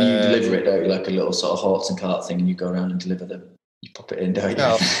 Mm-hmm. And you deliver it, don't you, like a little sort of horse and cart thing, and you go around and deliver them. You pop it in, don't you?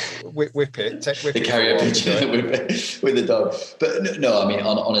 No, whip it. They carry a picture with the dog. But no, I mean,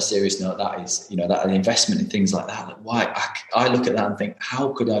 on a serious note, that is, that an investment in things like that. Like, why? I look at that and think,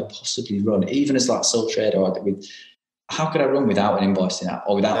 how could I possibly run, even as like sole trader, how could I run without an invoicing app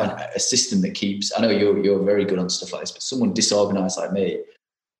or without a system that keeps? I know you're very good on stuff like this, but someone disorganized like me,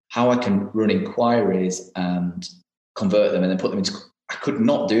 how I can run inquiries and convert them and then put them into. I could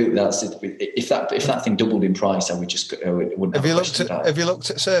not do it without. If that thing doubled in price, I would just. Wouldn't have you looked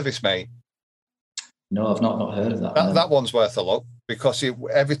at ServiceMate? No, I've not heard of that. That one's worth a look because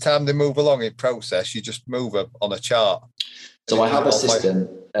every time they move along in process, you just move them on a chart. So I have a system.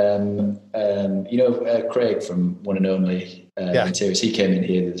 Craig from One and Only Interiors, he came in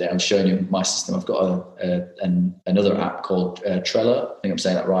here the other day. I'm showing him my system. I've got another app called Trello. I think I'm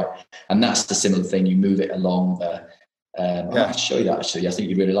saying that right. And that's the similar thing. You move it along there. I'll have to show you that actually. I think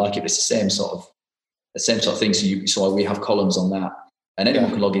you'd really like it. It's the same sort of thing. So we have columns on that, and anyone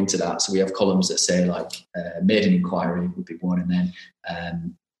can log into that. So we have columns that say like made an inquiry would be one, and then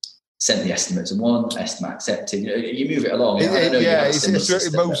sent the estimates and one estimate accepted. You move it along.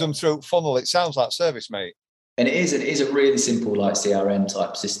 It moves them through funnel. It sounds like ServiceMate, and it is a really simple like CRM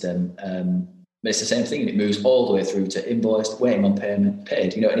type system. But it's the same thing, and it moves all the way through to invoiced, waiting on payment,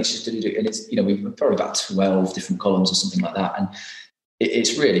 paid. And it's just we've probably about 12 different columns or something like that, and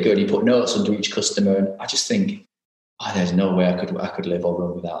it's really good. You put notes under each customer, and I just think, there's no way I could live or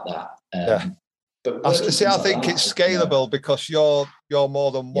run without that. But I think it's scalable because you're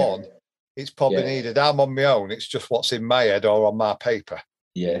more than one. It's probably needed. I'm on my own. It's just what's in my head or on my paper.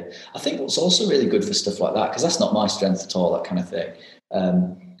 Yeah, I think what's also really good for stuff like that, because that's not my strength at all, that kind of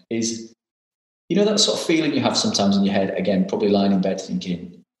thing, is. That sort of feeling you have sometimes in your head, again, probably lying in bed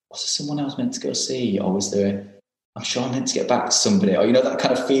thinking, was there someone I was meant to go see? Or I'm sure I'm meant to get back to somebody. Or, that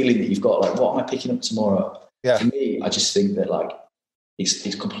kind of feeling that you've got, like, what am I picking up tomorrow? Yeah. For me, I just think that, like,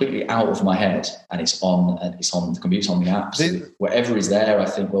 it's completely out of my head and it's on the computer, it's on the app. So whatever is there, I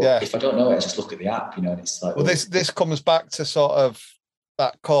think, if I don't know it, I just look at the app, and it's like... Well, this comes back to sort of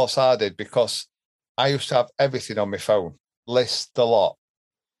that course I did because I used to have everything on my phone, list a lot.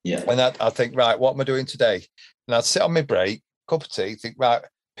 Yeah. And I'd think, right, what am I doing today? And I'd sit on my break, cup of tea, think, right,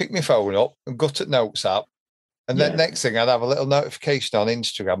 pick my phone up and gut at Notes app. And then next thing I'd have a little notification on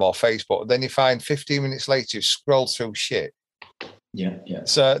Instagram or Facebook. And then you find 15 minutes later, you scroll through shit. Yeah, yeah.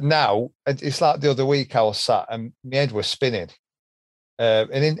 So now, it's like the other week I was sat and my head was spinning. And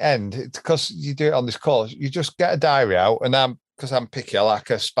in the end, because you do it on this course, you just get a diary out and because I'm picky, I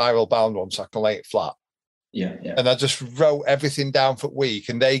like a spiral bound one so I can lay it flat. Yeah, yeah. And I just wrote everything down for the week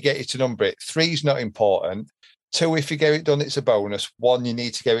and they get you to number it. 3's not important. 2, if you get it done, it's a bonus. 1, you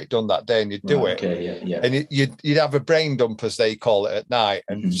need to get it done that day and you do it. Okay, yeah. And you'd have a brain dump, as they call it, at night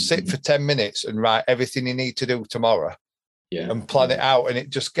and sit for 10 minutes and write everything you need to do tomorrow and plan it out. And it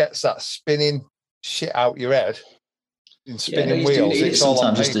just gets that spinning shit out your head in spinning wheels. It's all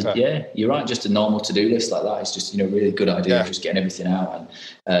on paper. You're right. Just a normal to-do list like that. It's just, really good idea of just getting everything out.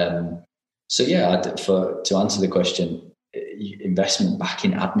 And to answer the question, investment back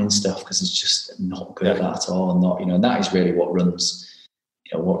in admin stuff, because it's just not good at that at all. Not, and that is really what runs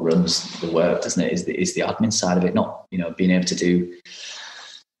the work, doesn't it? Is the admin side of it, not, being able to do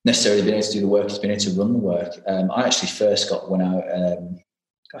the work, it's being able to run the work. I actually first got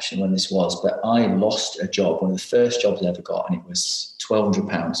when this was, but I lost a job, one of the first jobs I ever got, and it was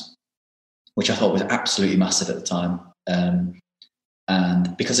 £1,200, which I thought was absolutely massive at the time.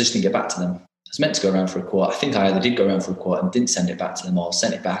 And because I just didn't get back to them, I was meant to go around for a quote. I think I either did go around for a quote and didn't send it back to them, or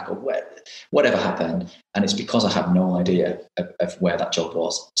sent it back, or whatever happened. And it's because I had no idea of where that job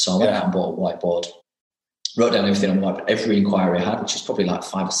was. So I went out and bought a whiteboard wrote down everything on white, every inquiry I had, which was probably like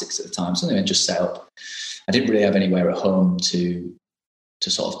 5 or 6 at the time. Something I just set up. I didn't really have anywhere at home to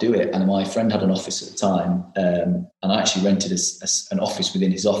sort of do it. And my friend had an office at the time, and I actually rented an office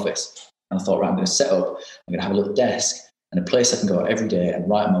within his office. And I thought, right, I'm going to set up, I'm going to have a little desk and a place I can go every day and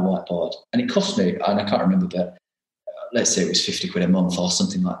write on my whiteboard. And it cost me, and I can't remember, but let's say it was 50 quid a month or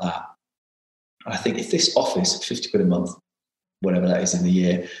something like that. And I think if this office, 50 quid a month, whatever that is in the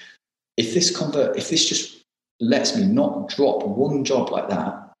year, if this just lets me not drop one job like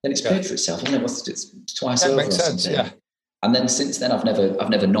that, then it's paid for itself, isn't it? It's twice over or something. Yeah. And then since then, I've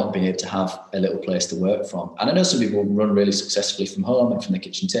never not been able to have a little place to work from. And I know some people run really successfully from home and from the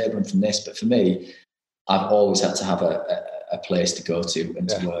kitchen table and from this, but for me, I've always had to have a place to go to and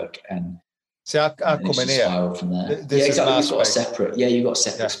to work. And see, I come in here from there. Exactly. You've got a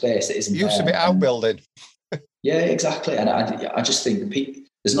separate space that isn't. It used to be outbuilding. Yeah, exactly. And I just think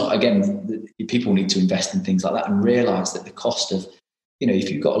there's not, again, people need to invest in things like that and realise that the cost of,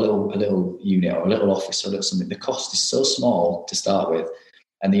 if you've got a little unit or a little office or a little something, the cost is so small to start with,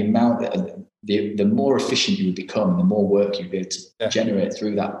 and the amount that the more efficient you would become, the more work you'd be able to generate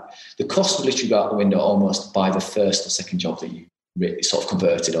through that. The cost would literally go out the window almost by the first or second job that you really sort of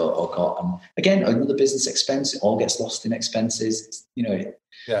converted or got. And again, another business expense, it all gets lost in expenses.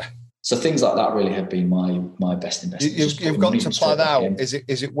 So things like that really have been my best investment. You've got to plan out. Is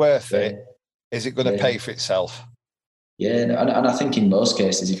it worth it? Is it going to pay for itself? Yeah, and I think in most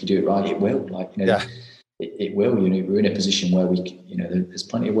cases, if you do it right, it will. It will. We're in a position where there's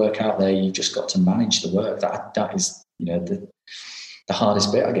plenty of work out there. You've just got to manage the work. That is, the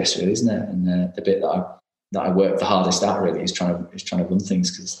hardest bit, I guess, really, isn't it? And the bit that I work the hardest at really is trying to run things,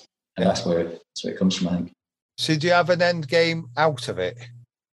 because that's where it comes from, I think. So do you have an end game out of it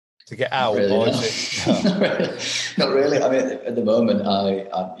to get out, really, or is it? Not really. I mean, at the moment,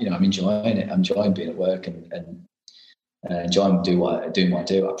 I'm enjoying it. I'm enjoying being at work and enjoying doing what I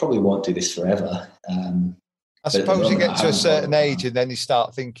do. I probably won't do this forever. I suppose you get to a certain age and then you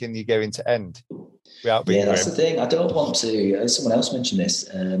start thinking you're going to end. That's the thing. I don't want to. Someone else mentioned this.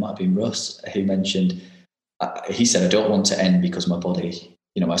 It might have been Russ who mentioned. He said, "I don't want to end because my body,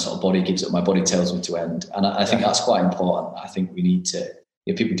 my sort of body gives up. My body tells me to end." And I think that's quite important. I think we need to.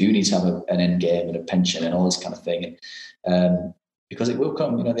 People do need to have an end game and a pension and all this kind of thing. Because it will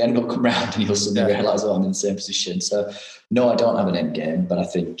come, the end will come round and you'll suddenly realise, I'm in the same position. So, no, I don't have an end game, but I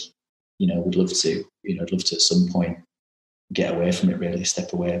think, would love to. I'd love to at some point get away from it, really,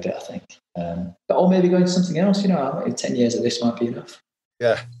 step away a bit, I think. Or maybe go into something else, 10 years of this might be enough.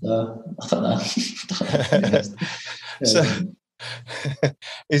 Yeah. I don't know. So,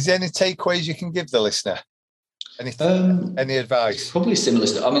 is there any takeaways you can give the listener? Any advice? Probably similar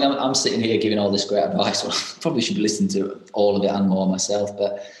stuff. I mean, I'm sitting here giving all this great advice. Well, I probably should listen to all of it and more myself.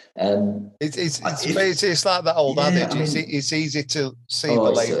 But it's like that old adage. It's easy to see the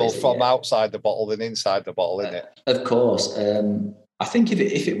label from outside the bottle than inside the bottle, isn't it? Of course. I think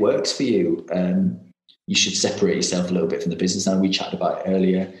if it works for you, you should separate yourself a little bit from the business. And we chatted about it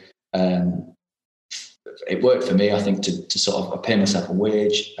earlier. It worked for me, I think, to sort of pay myself a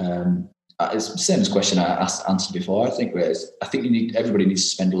wage. It's the same as the question I answered before. I think everybody needs to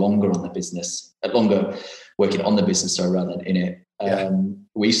spend longer on the business, longer working on the business, rather than in it.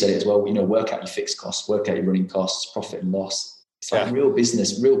 We said it as well. Work out your fixed costs, work out your running costs, profit and loss. It's like real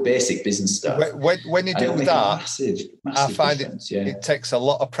business, real basic business stuff. When you do that, massive I find difference. It takes a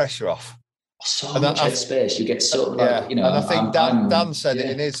lot of pressure off. So much headspace. You get so and I think Dan said it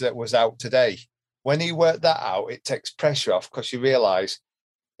in his that was out today. When he worked that out, it takes pressure off because you realise.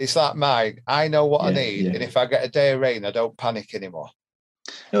 It's like mine. I know what I need, and if I get a day of rain, I don't panic anymore.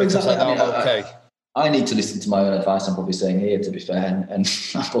 No, exactly. I know I'm okay. I need to listen to my own advice. I'm probably saying here, to be fair, and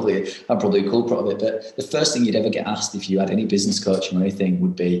I'm probably a culprit of it. But the first thing you'd ever get asked if you had any business coaching or anything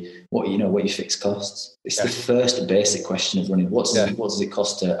would be, what your fixed costs. It's the first basic question of running. What does it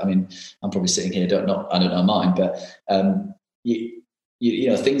cost to? I mean, I'm probably sitting here. I don't know mine, but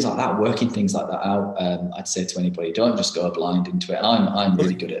things like that, working things like that out. I'd say to anybody, don't just go blind into it. And I'm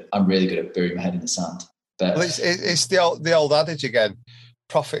really good at burying my head in the sand. But it's the old adage again.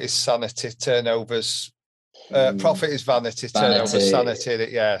 Profit is sanity, turnovers. Profit is vanity, turnovers sanity.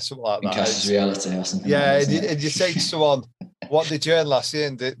 Yeah, something like that. Cash is reality or something. Yeah, like that, and you say to someone, "What did you earn last year?"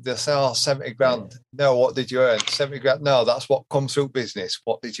 And they say, 70 grand. No, what did you earn? 70 grand. No, that's what comes through business.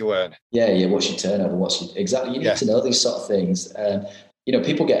 What did you earn? Yeah. What's your turnover? Exactly. You need to know these sort of things.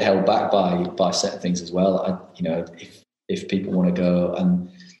 People get held back by certain things as well. If people want to go and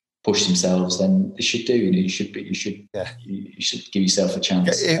push themselves, then they should do. You should give yourself a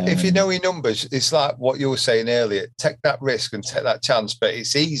chance. If you know your numbers, it's like what you were saying earlier. Take that risk and take that chance. But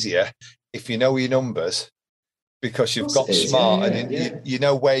it's easier if you know your numbers because you've got smart and you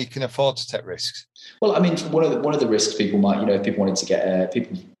know where you can afford to take risks. Well, I mean, one of the risks people might, if people wanted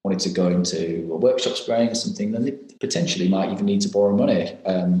to go into a workshop spraying or something, then they potentially might even need to borrow money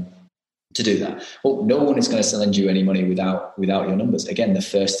to do that. Well, no one is going to lend you any money without your numbers. Again, the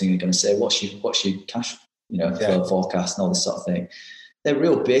first thing they're going to say, what's your cash, flow forecast and all this sort of thing. They're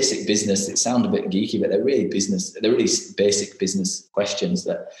real basic business. It sounds a bit geeky, but they're really basic business questions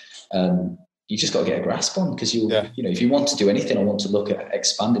that you just got to get a grasp on, because if you want to do anything or want to look at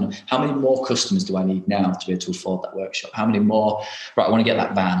expanding, how many more customers do I need now to be able to afford that workshop? How many more? Right, I want to get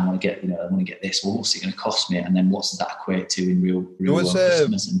that van. I want to get this. Well, what's it going to cost me? And then what does that equate to in real world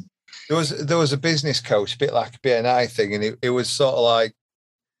customers? There was a business coach, a bit like a BNI thing, and it was sort of like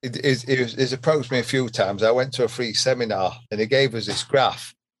he's approached me a few times. I went to a free seminar and he gave us this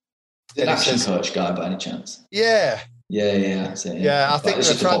graph. Is it an action coach guy by any chance? Yeah. Yeah. I think it's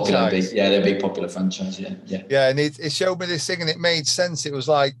a franchise. They're a big popular franchise. Yeah. And it showed me this thing, and it made sense. It was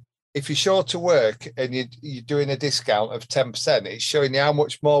like, if you're short to work and you're doing a discount of 10%, it's showing you how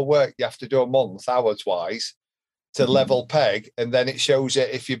much more work you have to do a month, hours wise, to level peg. And then it shows you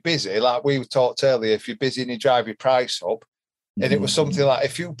if you're busy, like we talked earlier, if you're busy and you drive your price up. And it was something like,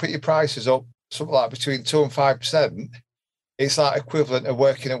 if you put your prices up something like between 2 and 5%, it's like equivalent of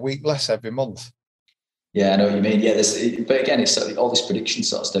working a week less every month. Yeah, I know what you mean. Yeah, but again, it's all this prediction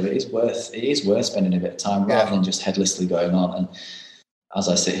sort of stuff. It is worth spending a bit of time rather than just headlessly going on. And as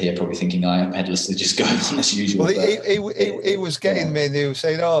I sit here, probably thinking I am headlessly just going on as usual. Well, he was getting me, and he was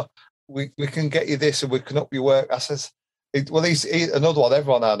saying, "Oh, we can get you this, and we can up your work." I says, "Well, he's another one.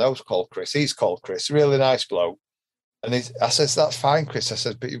 Everyone I know is called Chris. He's called Chris. Really nice bloke." And I says, "That's fine, Chris." I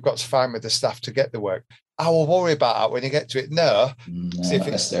says, "But you've got to find me the staff to get the work." I will worry about that when you get to it. No, not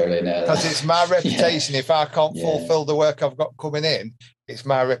necessarily. No, because it's my reputation. If I can't fulfill the work I've got coming in, it's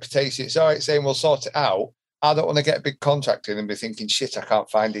my reputation. It's all right saying we'll sort it out. I don't want to get a big contract in and be thinking, shit, I can't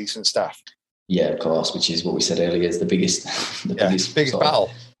find decent staff. Yeah, of course, which is what we said earlier, is the biggest biggest battle.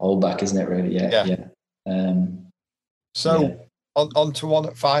 Hold back, isn't it, really? Yeah. On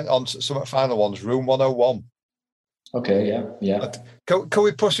to some final ones, Room 101. Okay, yeah. Can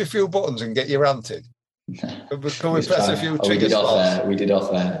we push a few buttons and get you ranted? Can we press a few triggers? We did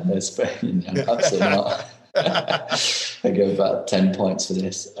off there. Absolutely not. I go about 10 points for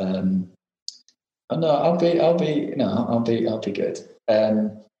this. I'll be good.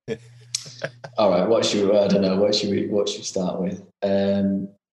 All right. What should we start with?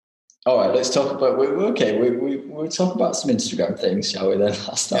 All right. Let's talk about. We'll talk about some Instagram things, shall we? Then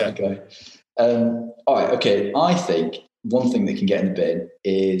I'll start going. All right. Okay. I think one thing that can get in the bin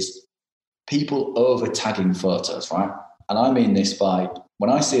is people over tagging photos, right? And I mean this by, when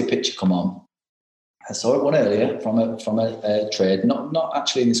I see a picture come on, I saw one earlier from a trade, not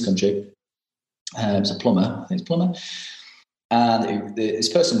actually in this country. It's a plumber, I think it's a plumber. And this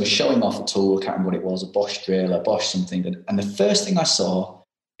person was showing off a tool, I can't remember what it was, a Bosch drill, a Bosch something. And the first thing I saw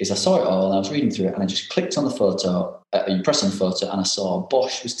it all, and I was reading through it, and I just clicked on the photo, you press on the photo, and I saw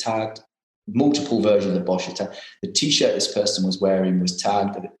Bosch was tagged, multiple versions of Bosch were tagged. The T-shirt this person was wearing was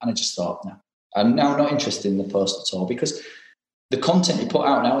tagged, and I just thought, no, I'm now not interested in the post at all, because the content you put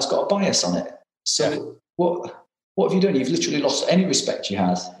out now has got a bias on it. So what have you done? You've literally lost any respect you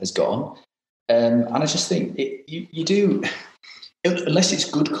had, has gone. And I just think you do, unless it's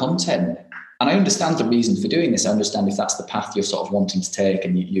good content. And I understand the reason for doing this. I understand if that's the path you're sort of wanting to take,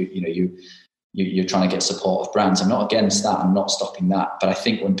 and you're trying to get support of brands. I'm not against that. I'm not stopping that. But I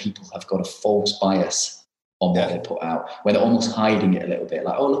think when people have got a false bias on what they put out, when they're almost hiding it a little bit,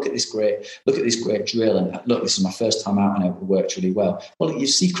 like, oh, look at this great drill, and look, this is my first time out and it worked really well. Well,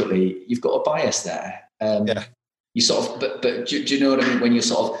 you've got a bias there. You sort of, but do you know what I mean? When you're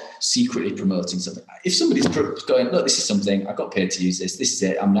sort of secretly promoting something, if somebody's going, look, this is something, I got paid to use this is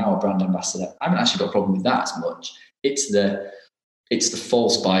it, I'm now a brand ambassador, I haven't actually got a problem with that as much. It's the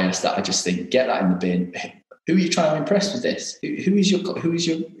false bias that I just think, get that in the bin. Who are you trying to impress with this? Who is your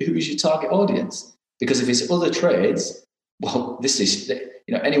target audience? Because if it's other trades, well, this is,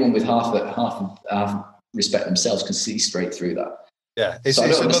 anyone with half respect themselves can see straight through that. Yeah, it's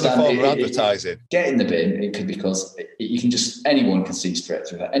another form of advertising. Get in the bin, because anyone can see straight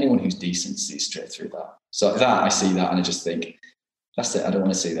through that. Anyone who's decent sees straight through that. So I see that, and I just think, that's it. I don't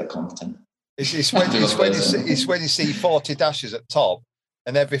want to see that content. It's when you see 40 dashes at top,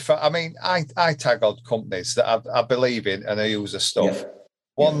 and I tag on companies that I believe in and I use the stuff.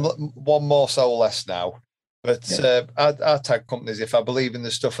 One more so less now. But I tag companies if I believe in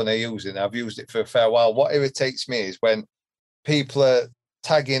the stuff and I use it. I've used it for a fair while. What irritates me is when people are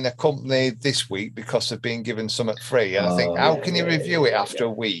tagging a company this week because they've been given something free. And I think, how can you review it after a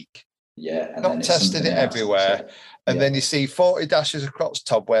week? Yeah. And not tested it everywhere. And then you see 40 dashes across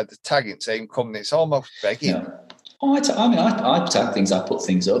top where the tagging same company. It's almost begging. Yeah. Oh, I tag things, I put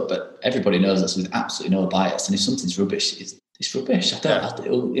things up, but everybody knows that's with absolutely no bias. And if something's rubbish, it's rubbish.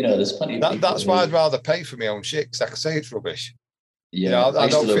 There's plenty of people. That's why I'd rather pay for my own shit, because I can say it's rubbish. Yeah, I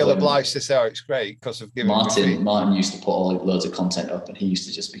don't feel obliged to say, oh, it's great because of giving Martin used to put loads of content up, and he used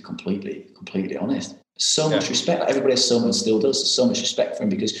to just be completely honest. So much respect. Everybody has still does so much respect for him,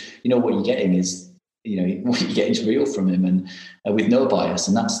 because what you're getting is what you're getting is real from him, and with no bias,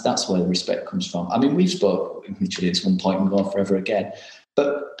 and that's where the respect comes from. I mean, we've spoke literally at one point and gone forever again,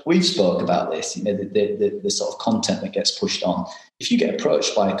 but we've spoke about this. The sort of content that gets pushed on. If you get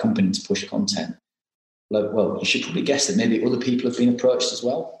approached by a company to push content, well, you should probably guess that maybe other people have been approached as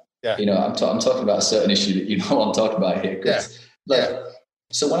well. Yeah. I'm talking about a certain issue that what I'm talking about here, Chris. Yeah.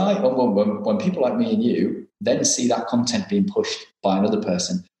 So when people like me and you then see that content being pushed by another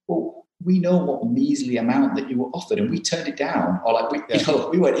person, well, we know what measly amount that you were offered, and we turned it down, or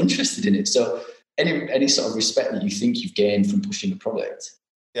we weren't interested in it. So any sort of respect that you think you've gained from pushing a product.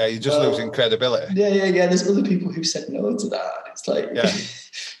 Yeah, you're just losing credibility. Yeah. There's other people who said no to that. It's like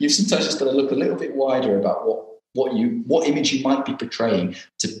you've sometimes just got to look a little bit wider about what image you might be portraying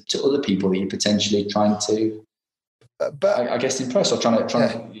to other people that you're potentially trying to, I guess, impress, or trying to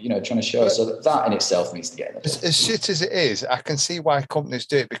show. So that in itself needs to get in the as shit as it is, I can see why companies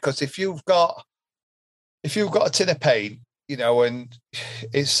do it, because if you've got a tin of paint, and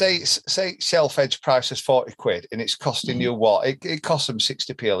it's say shelf edge price is 40 quid and it's costing you what? It costs them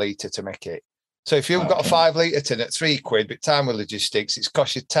 60p a litre to make it. So if you've got a 5 litre tin at 3 quid, but time with logistics, it's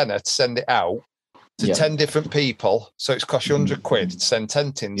cost you tenner to send it out to 10 different people. So it's cost you 100 quid to send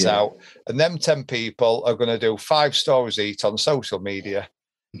 10 tins out. And them 10 people are going to do 5 stories each on social media.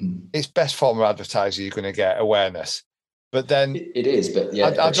 It's best form of advertising you're going to get, awareness. But then it is, but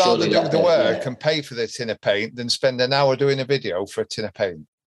I'd rather do the work and pay for the tin of paint than spend an hour doing a video for a tin of paint.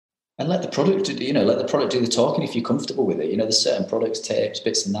 And let the product do the talking if you're comfortable with it. There's certain products, tapes,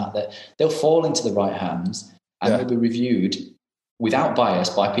 bits and that they'll fall into the right hands, and they'll be reviewed without bias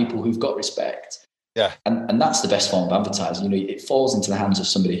by people who've got respect. Yeah. And that's the best form of advertising. It falls into the hands of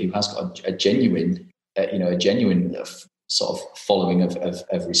somebody who has got a genuine sort of following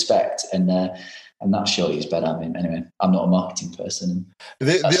of respect, and that surely is better. I mean, anyway, I'm not a marketing person.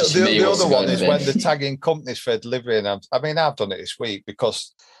 The other one is when they're tagging companies for delivery, and I've done it this week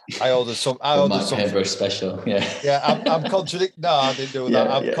because I ordered some. Hairbrush special. Yeah. I'm contradicting. No, I didn't do that.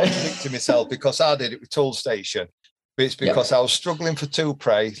 I'm contradicting myself because I did it with Toolstation, but it's because I was struggling for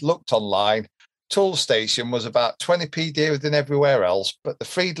Toupret. Looked online. Toolstation was about 20p dearer than everywhere else, but the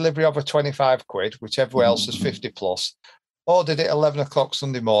free delivery of 25 quid, which everywhere else is 50 plus. Ordered it at 11 o'clock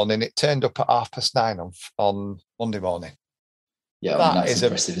Sunday morning. It turned up at 9:30 on Monday morning. Yeah, that's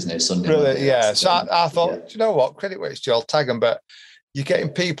impressive, isn't it? Sunday. Brilliant, yeah. So I thought, do you know what? Credit where it's due, I'll tag them. But you're getting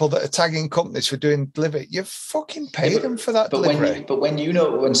people that are tagging companies for doing delivery. You've fucking paid them for that delivery.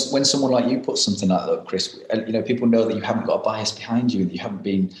 When someone like you puts something like that, Chris, people know that you haven't got a bias behind you, and you haven't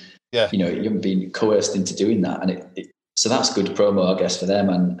been, you haven't been coerced into doing that, and so that's good promo, I guess, for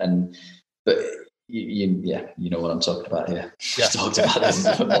them. But you know what I'm talking about here. Yeah. Talked about this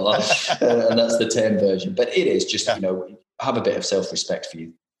before, and that's the tame version. But it is just have a bit of self-respect for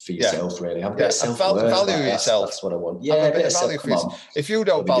yourself, really. Have a bit of self-worth. Value yourself. That's what I want. Yeah, a bit of value for yourself. If you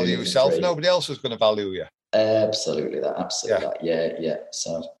don't value yourself, nobody else is going to value you. Absolutely, yeah.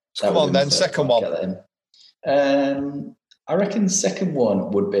 So come on, then. Second one. I reckon the second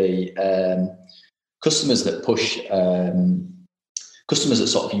one would be customers that push. Customers that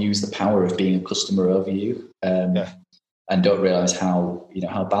sort of use the power of being a customer over you, and don't realise how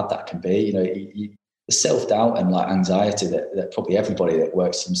bad that can be. The self-doubt and anxiety that probably everybody that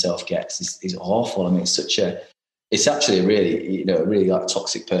works for himself gets is awful. I mean, it's actually a really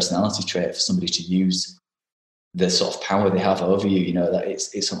toxic personality trait for somebody to use the sort of power they have over you. That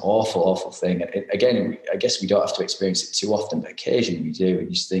it's an awful thing. And again, I guess we don't have to experience it too often, but occasionally we do. And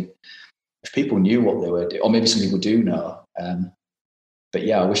you just think, if people knew what they were doing, or maybe some people do know. But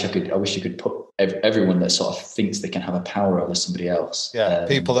yeah, I wish you could put everyone that sort of thinks they can have a power over somebody else. Yeah,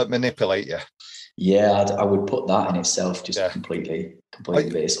 people that manipulate you. Yeah, I would put that in itself just completely.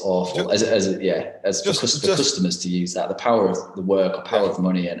 It's awful. For customers to use that, the power of the work or power of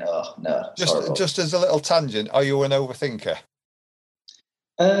money, and Just as a little tangent, are you an overthinker?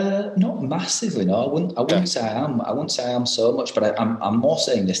 Not massively. No, I wouldn't say I am. I wouldn't say I am so much, but I'm more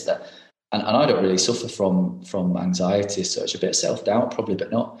saying this that. And I don't really suffer from anxiety as such. A bit of self-doubt probably,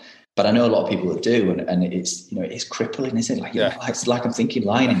 but not But I know a lot of people that do, and it's, it's crippling, isn't it? Like, it's like I'm thinking,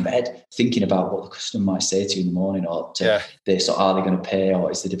 lying in bed, thinking about what the customer might say to you in the morning, or to this, or are they going to pay, or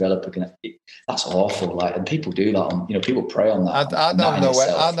is the developer going to? That's awful. Like, and people do that on, people prey on that. I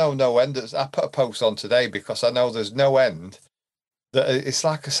know no end. I put a post on today because I know there's no end. That it's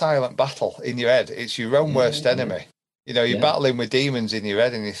like a silent battle in your head. It's your own worst enemy. You're battling with demons in your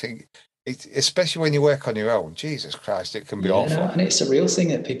head, and you think, especially when you work on your own, Jesus Christ, it can be awful. No, and it's a real thing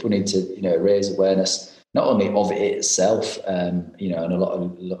that people need to, raise awareness, not only of it itself, and a lot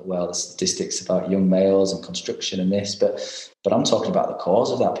of, the statistics about young males and construction and this, but I'm talking about the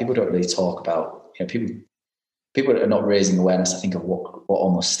cause of that. People don't really talk about, people are not raising awareness, I think, of what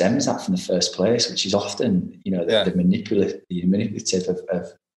almost stems that from the first place, which is often, the manipulative of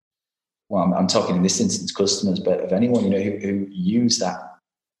well, I'm talking in this instance customers, but of anyone, who use that,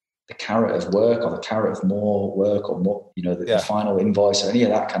 the carrot of work or the carrot of more work or more, the final invoice or any of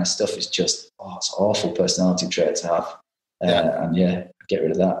that kind of stuff is just, it's an awful personality trait to have. And get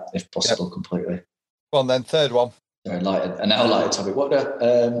rid of that if possible completely. Well, then third one. Sorry, now lighter topic.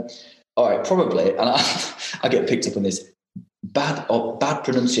 All right, probably, and I get picked up on this, bad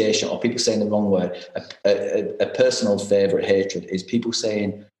pronunciation or people saying the wrong word. A personal favourite hatred is people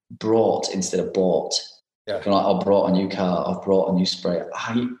saying brought instead of bought. Yeah. Like, I brought a new car, I've brought a new spray.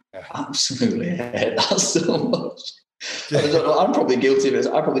 I absolutely hate that so much. I'm probably guilty of it.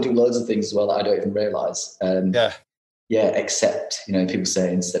 I probably do loads of things as well that I don't even realise. Accept, people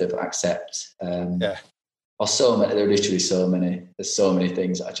say instead of accept. Or so many, there are literally so many. There's so many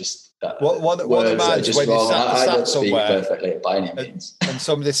things I just. What the man when you I don't speak somewhere perfectly by any means. And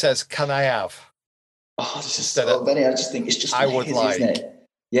somebody says, "Can I have?" Oh, there's just so many. I just think it's just lazy, would like. Isn't it?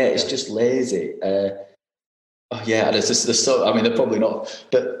 Yeah, it's just lazy. There's so. I mean, they're probably not.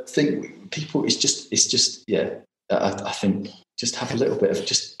 But think people. It's just. Yeah. I think just have a little bit of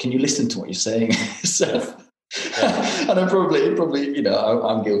just. Can you listen to what you're saying? And I'm probably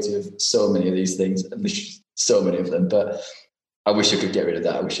I'm guilty of so many of these things, so many of them. But I wish I could get rid of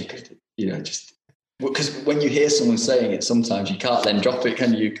that. I wish I could, just because when you hear someone saying it, sometimes you can't then drop it,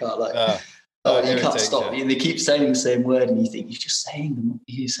 can you? You can't you can't stop. And they keep saying the same word, and you think you're saying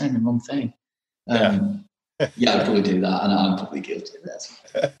the wrong thing. I'd probably do that, and I'm probably guilty of that.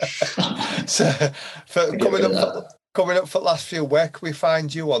 So, coming up for the last few, where can we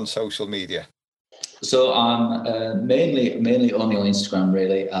find you on social media? So I'm mainly only on Instagram,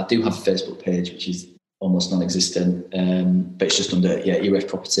 really. I do have a Facebook page, which is almost non-existent, but it's just under ERES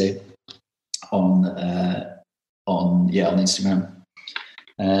Property on Instagram.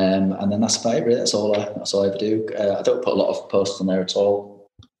 And then that's about it, really. That's all I ever do. I don't put a lot of posts on there at all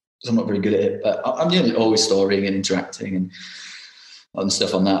because I'm not very good at it. But I'm always storying and interacting and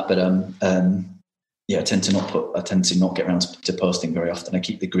stuff on that. But I tend to not get around to posting very often. I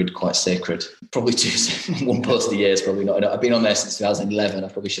keep the grid quite sacred. Probably one post a year is probably not enough. I've been on there since 2011. I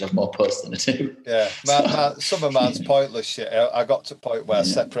probably should have more posts than I do. Yeah, some of man's pointless shit. I got to a point where I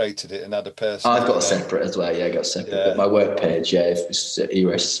separated it and had a person. I've got a separate as well. Yeah, I got a separate. But my work page, it's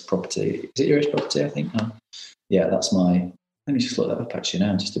ERES Property. Is it ERES Property? I think. No. Yeah, that's my. Let me just look that up actually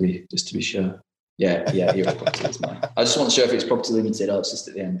now, just to be sure. Yeah, ERES Property is mine. I just want to show if it's Property Limited or it's just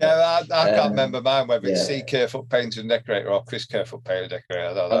at the end. Yeah, I can't remember mine, whether it's C. Carefoot Painter and Decorator or Chris Carefoot Painter and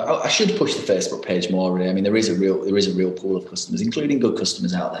Decorator. I don't know. I should push the Facebook page more, really. I mean, there is a real pool of customers, including good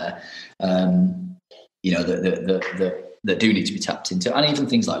customers out there, that do need to be tapped into. And even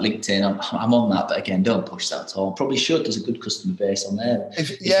things like LinkedIn, I'm on that, but again, don't push that at all. Probably should. There's a good customer base on there.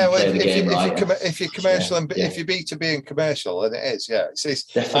 If you're commercial and if you're B2B and commercial, then it is. Yeah,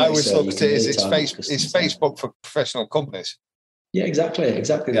 I always look at it as it's Facebook for professional companies. Yeah, exactly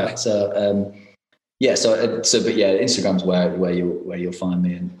that. So, Instagram's where you'll find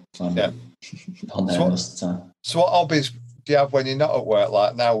me and find me on there most of the time. So, what hobbies do you have when you're not at work?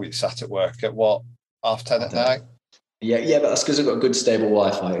 Like now, we sat at work at 10:30 at night. Yeah, but that's because I've got good stable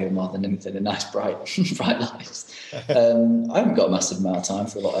Wi-Fi here more than anything, and nice bright lights. I haven't got a massive amount of time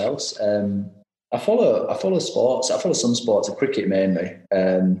for a lot else. I follow sports. I follow some sports, cricket mainly.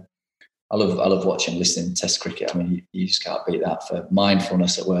 I love watching, listening to Test cricket. I mean, you just can't beat that for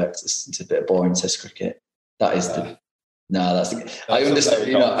mindfulness at work. It's a bit boring Test cricket. That is I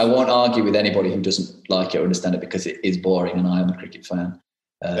understand. I won't argue with anybody who doesn't like it or understand it because it is boring, and I am a cricket fan.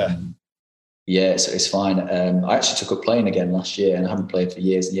 So it's fine. I actually took up playing again last year, and I haven't played for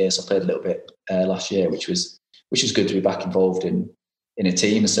years and years. So I played a little bit last year, which was good to be back involved in a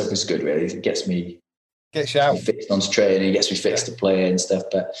team and stuff. Was good, really. It gets you out, fixed onto training, gets me fixed to play and stuff.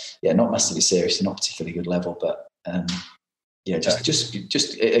 But not massively serious, not particularly good level. But just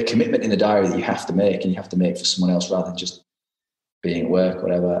a commitment in the diary that you have to make, and you have to make for someone else rather than just being at work, or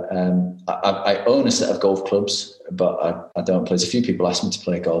whatever. I own a set of golf clubs, but I don't play. There's a few people ask me to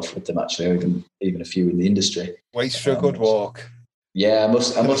play golf with them, actually, or even a few in the industry. Waits for a good walk. Yeah, I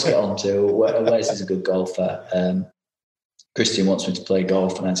must get on to. Wes is a good golfer. Christian wants me to play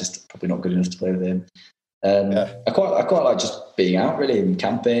golf, and I'm just probably not good enough to play with him. I quite like just being out, really, and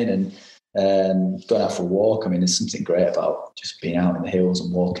camping and going out for a walk. I mean, there's something great about just being out in the hills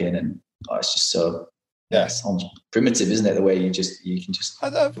and walking, and it's just so. Yeah, it sounds primitive, isn't it? The way you can just.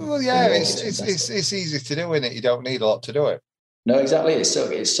 It's easy to do, isn't it? You don't need a lot to do it. No, exactly. It's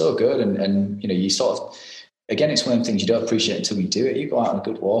so good, and you sort of. Again, it's one of the things you don't appreciate until you do it. You go out on a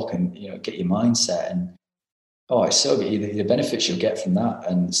good walk and get your mindset, and it's so good. The benefits you'll get from that,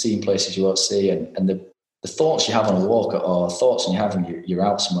 and seeing places you won't see, and the thoughts you have on a walk, or thoughts when you're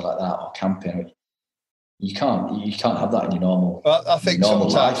out somewhere like that, or camping. You can't have that in your normal. I think normal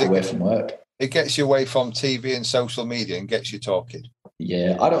life away from work. It gets you away from TV and social media and gets you talking.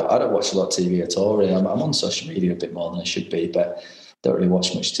 Yeah, I don't watch a lot of TV at all. Really, I'm on social media a bit more than I should be, but don't really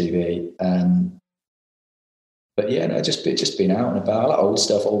watch much TV. But yeah, no, just being out and about. I like old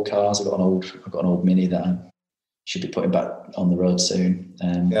stuff, old cars. I've got an old Mini that I should be putting back on the road soon.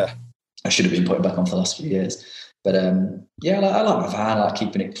 I should have been putting back on for the last few years. But I like my van. I like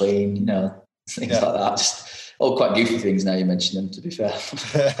keeping it clean. Things like that. Just all quite goofy things now you mention them, to be fair.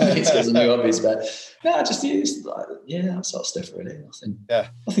 It's got some new hobbies, but no, I just use that sort of stuff, really.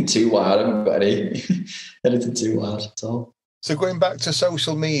 Nothing too wild. I haven't got anything too wild at all. So going back to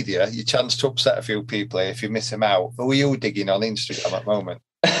social media, your chance to upset a few people if you miss them out. Who are you digging on Instagram at the moment?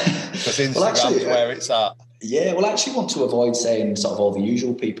 Because Instagram's where it's at. Yeah, well, I actually want to avoid saying sort of all the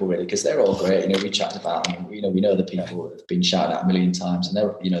usual people, really, because they're all great. We chatted about them. We know the people that have been shouted at a million times, and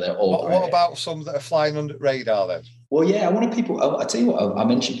they're all great. What about some that are flying under the radar then? Well, yeah, I wanted people. I tell you what, I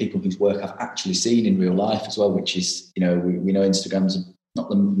mentioned people whose work I've actually seen in real life as well, which is we know Instagram's not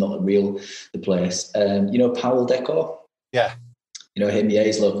the place. Powell Decor. Yeah. Him,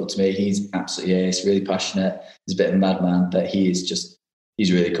 he's local to me. He's absolutely ace, really passionate. He's a bit of a madman, but he's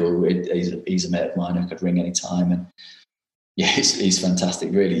really cool. He's a mate of mine who I could ring any time. And yeah, he's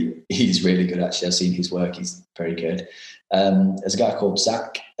fantastic. Really, he's really good, actually. I've seen his work. He's very good. There's a guy called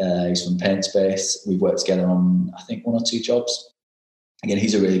Zach. He's from Paint Space. We've worked together on, I think, 1 or 2 jobs. Again,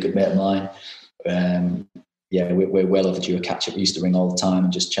 he's a really good mate of mine. We're well overdue a catch up. We used to ring all the time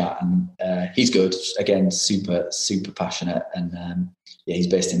and just chat. And he's good. Again, super, super passionate. And he's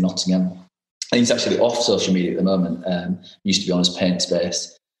based in Nottingham. And he's actually off social media at the moment. Used to be on his Paint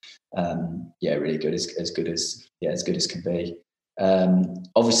Space. Really good. As good as can be.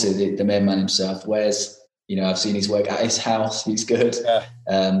 Obviously, the main man himself, Wes. I've seen his work at his house. He's good.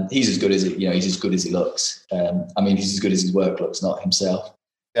 Yeah. He's as good as he's as good as he looks. He's as good as his work looks, not himself.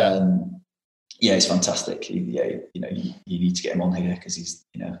 Yeah. He's fantastic. You need to get him on here because he's,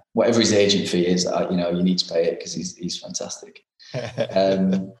 whatever his agent fee is, you need to pay it because he's fantastic.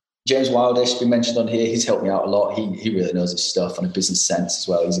 James Wildish, been mentioned on here. He's helped me out a lot. He really knows his stuff and a business sense as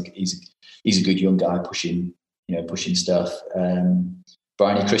well. He's a good young guy pushing stuff.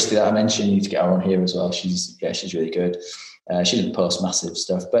 Bryony Christie that I mentioned, you need to get her on here as well. She's really good. She didn't post massive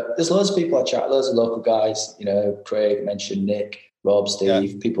stuff, but there's loads of people I chat, loads of local guys. Craig mentioned, Nick, Rob,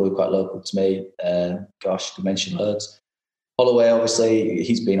 Steve, people who are quite local to me. Could mention loads. Holloway, obviously,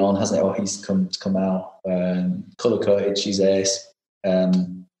 he's been on, hasn't he? Or he's come out. Colour Coated, she's ace.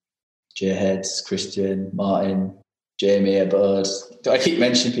 Jay Heads, Christian, Martin, Jamie, Bird. Do I keep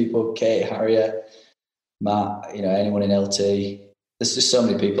mentioning people? Kate, Harriet, Matt, anyone in LT. There's just so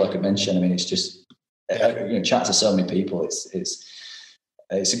many people I could mention. It's just chat to so many people. It's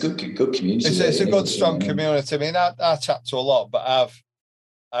a good community. It's a good, strong community. I chat to a lot, but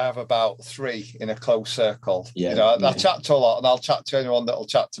I have about 3 in a close circle. I chat to a lot, and I'll chat to anyone that'll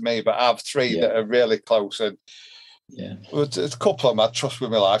chat to me. But I have 3 that are really close, and there's a couple of them I trust with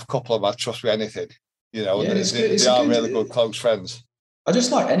my life. A couple of them I trust with anything. They are really good close friends. I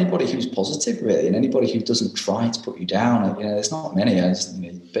just like anybody who's positive, really, and anybody who doesn't try to put you down. There's not many,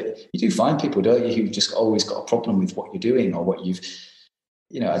 but you do find people, don't you, who've just always got a problem with what you're doing or what you've.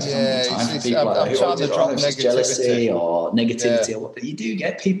 I just don't have time for people like that. Who jealousy or negativity, or what. You do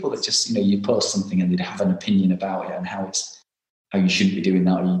get people that just, you post something and they'd have an opinion about it and how you shouldn't be doing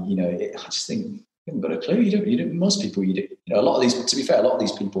that. I just think. You haven't got a clue. You don't. Most people, you do. A lot of these. To be fair, a lot of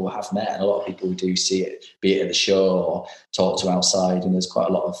these people have met, and a lot of people do see it, be it at the show or talk to outside. And there's quite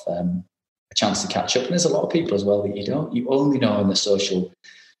a lot of a chance to catch up. And there's a lot of people as well that you only know in the social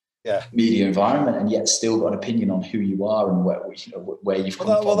media environment, and yet still got an opinion on who you are and where you've come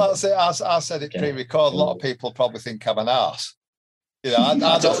from. Well, that's it. I said it pre-record. A lot of people probably think I'm an arse. You know,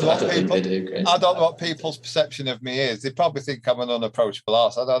 I don't know what people. They do, Chris. I don't know what people's perception of me is. They probably think I'm an unapproachable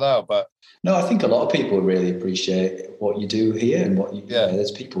arse. I don't know, but no, I think a lot of people really appreciate what you do here and what you. Yeah. You know,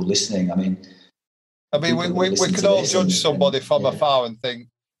 there's people listening. I mean, we could all judge somebody from afar and think,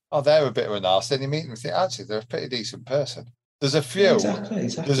 oh, they're a bit of an arse. Then you meet them and think, actually, they're a pretty decent person. There's a few. Exactly.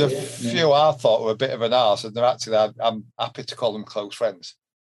 There's a few I thought were a bit of an arse, and they're actually. I'm happy to call them close friends.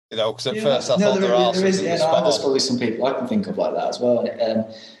 You know, because at first I thought they're arses. There's probably some people I can think of like that as well.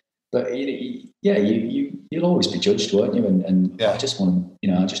 But you'll always be judged, won't you? And I just want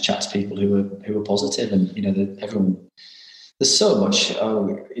to, I just chat to people who are positive, and everyone. There's so much,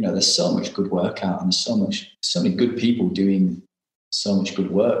 there's so much good work out, and there's so many good people doing so much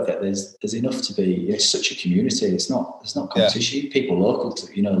good work that there's enough to be. It's such a community. It's not competition. People local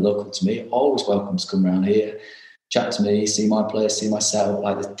to me, always welcome to come around here, chat to me, see my place, see myself.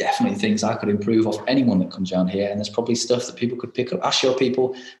 Like, there's definitely things I could improve off anyone that comes around here, and there's probably stuff that people could pick up. I show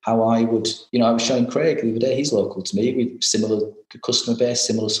people how I would, I was showing Craig the other day. He's local to me. We've similar customer base,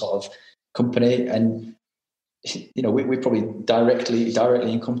 similar sort of company, and we're probably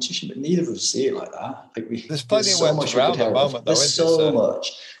directly in competition, but neither of us see it like that. Like there's plenty of work around at the moment, though. There's so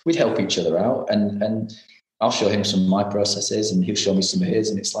much. We'd help each other out, and I'll show him some of my processes, and he'll show me some of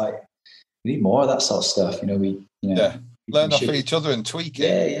his, and it's like, we need more of that sort of stuff. Learn off each other and tweak it.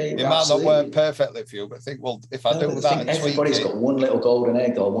 Yeah, it might not work perfectly for you, but think, well, if I do that and everybody's got one little golden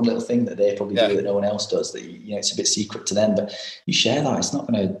egg or one little thing that they probably do that no one else does. That it's a bit secret to them, but you share that. It's not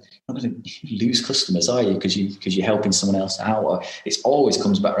going to lose customers, are you? Because you're helping someone else out. Or it always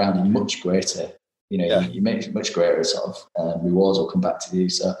comes back around in much greater. You make much greater sort of rewards will come back to you.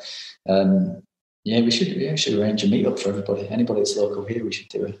 So we should arrange a meetup for everybody. Anybody that's local here, we should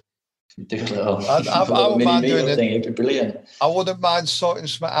do it. I wouldn't mind doing it. It'd be brilliant. I wouldn't mind sorting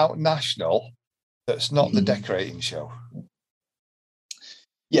something out national that's not the decorating show.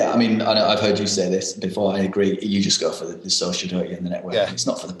 Yeah, I mean, I've heard you say this before. I agree. You just go for the social, don't you, and the network. Yeah. It's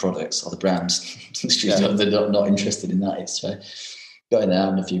not for the products or the brands. They're not interested in that. It's going there,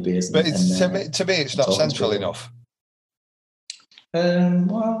 having a few beers. But to me, it's not central enough.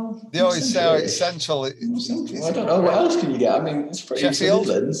 Well, they always say it's central. I don't know. What else can you get? I mean, it's pretty Sheffield.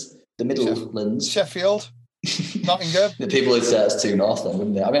 The Midlands. Sheffield. Nottingham. The people would say that's too north then,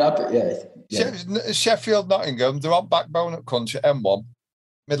 wouldn't they? I mean, Sheffield, Nottingham, they're on backbone at country, M1,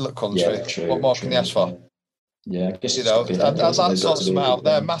 middle of country. Yeah, true, what more can you ask for? Yeah, I guess I'd like to sort something out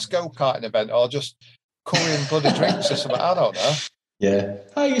there, mass go-karting event, or just currying bloody drinks or something. I don't know. Yeah.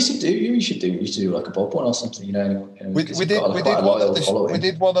 Oh, you should do like a Bob one or something, We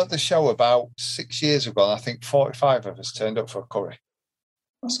did one at the show about 6 years ago, and I think 45 of us turned up for a curry.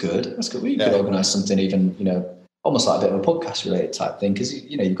 That's good. We could organise something even, almost like a bit of a podcast related type thing, because,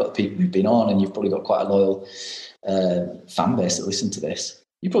 you've got the people who've been on, and you've probably got quite a loyal fan base that listen to this.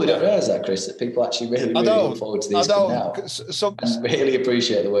 You probably don't realise that, Chris, that people actually really look forward to these now. And really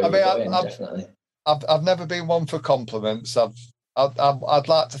appreciate the work you're doing, definitely. I've never been one for compliments. I'd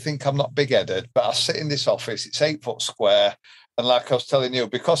like to think I'm not big-headed, but I sit in this office, it's 8 foot square, and like I was telling you,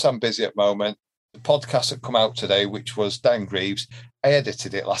 because I'm busy at the moment, the podcast that come out today, which was Dan Greaves, I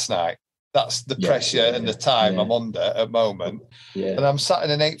edited it last night. That's the pressure and the time I'm under at the moment. Yeah. And I'm sat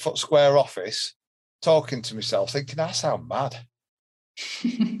in an 8 foot square office talking to myself, thinking, I sound mad.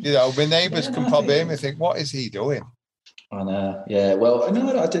 My neighbours can probably hear me think, what is he doing? I know. Yeah. Well,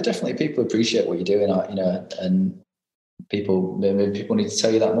 no, definitely people appreciate what you're doing, and people need to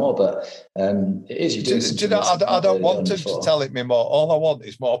tell you that more, but it is. I don't want them to tell it me more. All I want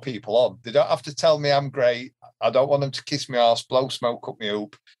is more people on. They don't have to tell me I'm great. I don't want them to kiss me arse, blow smoke up my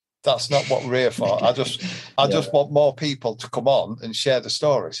hoop. That's not what we're here for. I just want more people to come on and share the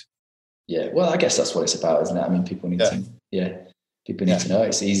stories. Yeah, well, I guess that's what it's about, isn't it? I mean, people need to. Yeah, people need to know.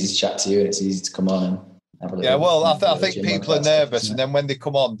 It's easy to chat to you, and it's easy to come on and have a little. Yeah, well, I think people are nervous, and then when they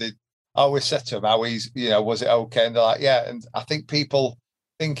come on, I always said to them, "How easy? Was it okay?" And they're like, "Yeah." And I think people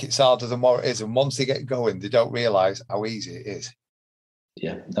think it's harder than what it is, and once they get going, they don't realise how easy it is.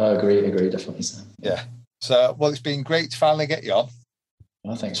 Yeah, no, I agree, definitely. So. Yeah. So, well, it's been great to finally get you on.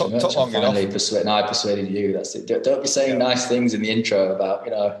 Well, thanks so much. I persuaded you. That's it. Don't be saying nice things in the intro about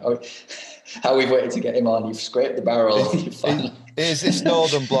how we've waited to get him on. You've scraped the barrel. Here's this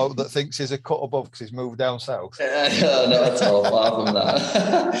northern bloke that thinks he's a cut above because he's moved down south. No, at all. Far from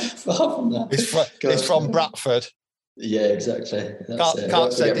that. He's from Bradford. Yeah, exactly.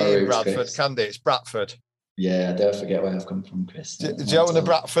 Can't say the Bradford, Chris. Can they? It's Bradford. Yeah, don't forget where I've come from, Chris. Do you own a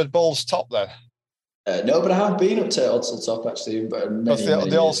Bradford Bulls top then? No, but I have been up to Odsal Top actually.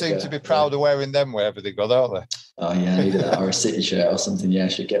 They all seem to be proud of wearing them wherever they go, don't they? Oh yeah, I needed that, or a City shirt or something. Yeah, I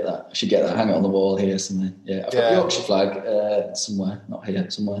should get that. Hang it on the wall here somewhere. Yeah, I've got the Yorkshire flag somewhere, not here,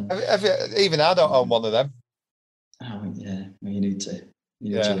 somewhere. Have you, even I don't own one of them. Oh yeah, well, you need to.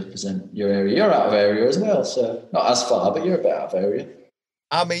 You need to represent your area. You're out of area as well, so not as far, but you're a bit out of area.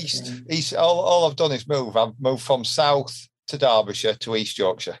 I'm east. East. All I've done is move. I've moved from south to Derbyshire to East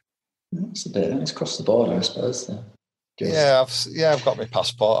Yorkshire. That's a bit. It's across the border, I suppose. So. I've got my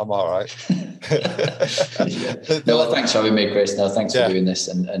passport. I'm all right. No, thanks for having me, Chris. No, thanks for doing this,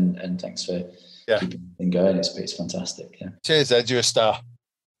 and thanks for keeping it going. It's fantastic. Yeah. Cheers, Ed. You're a star.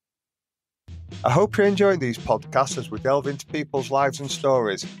 I hope you're enjoying these podcasts as we delve into people's lives and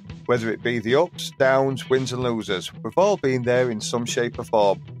stories, whether it be the ups, downs, wins and losers. We've all been there in some shape or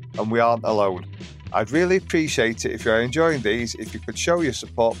form, and we aren't alone. I'd really appreciate it if you're enjoying these, if you could show your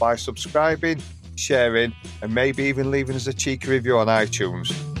support by subscribing, sharing, and maybe even leaving us a cheeky review on iTunes.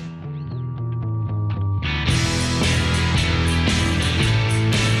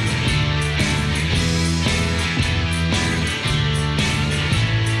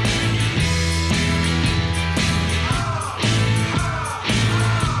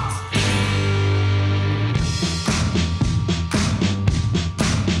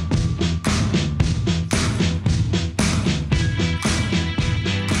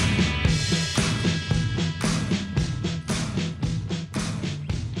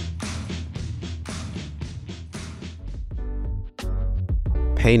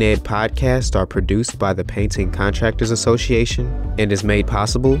 Paint Ed podcasts are produced by the Painting Contractors Association and is made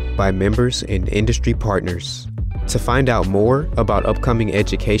possible by members and industry partners. To find out more about upcoming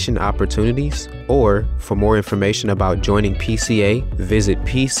education opportunities or for more information about joining PCA, visit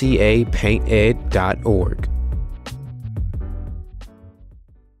pcapainted.org.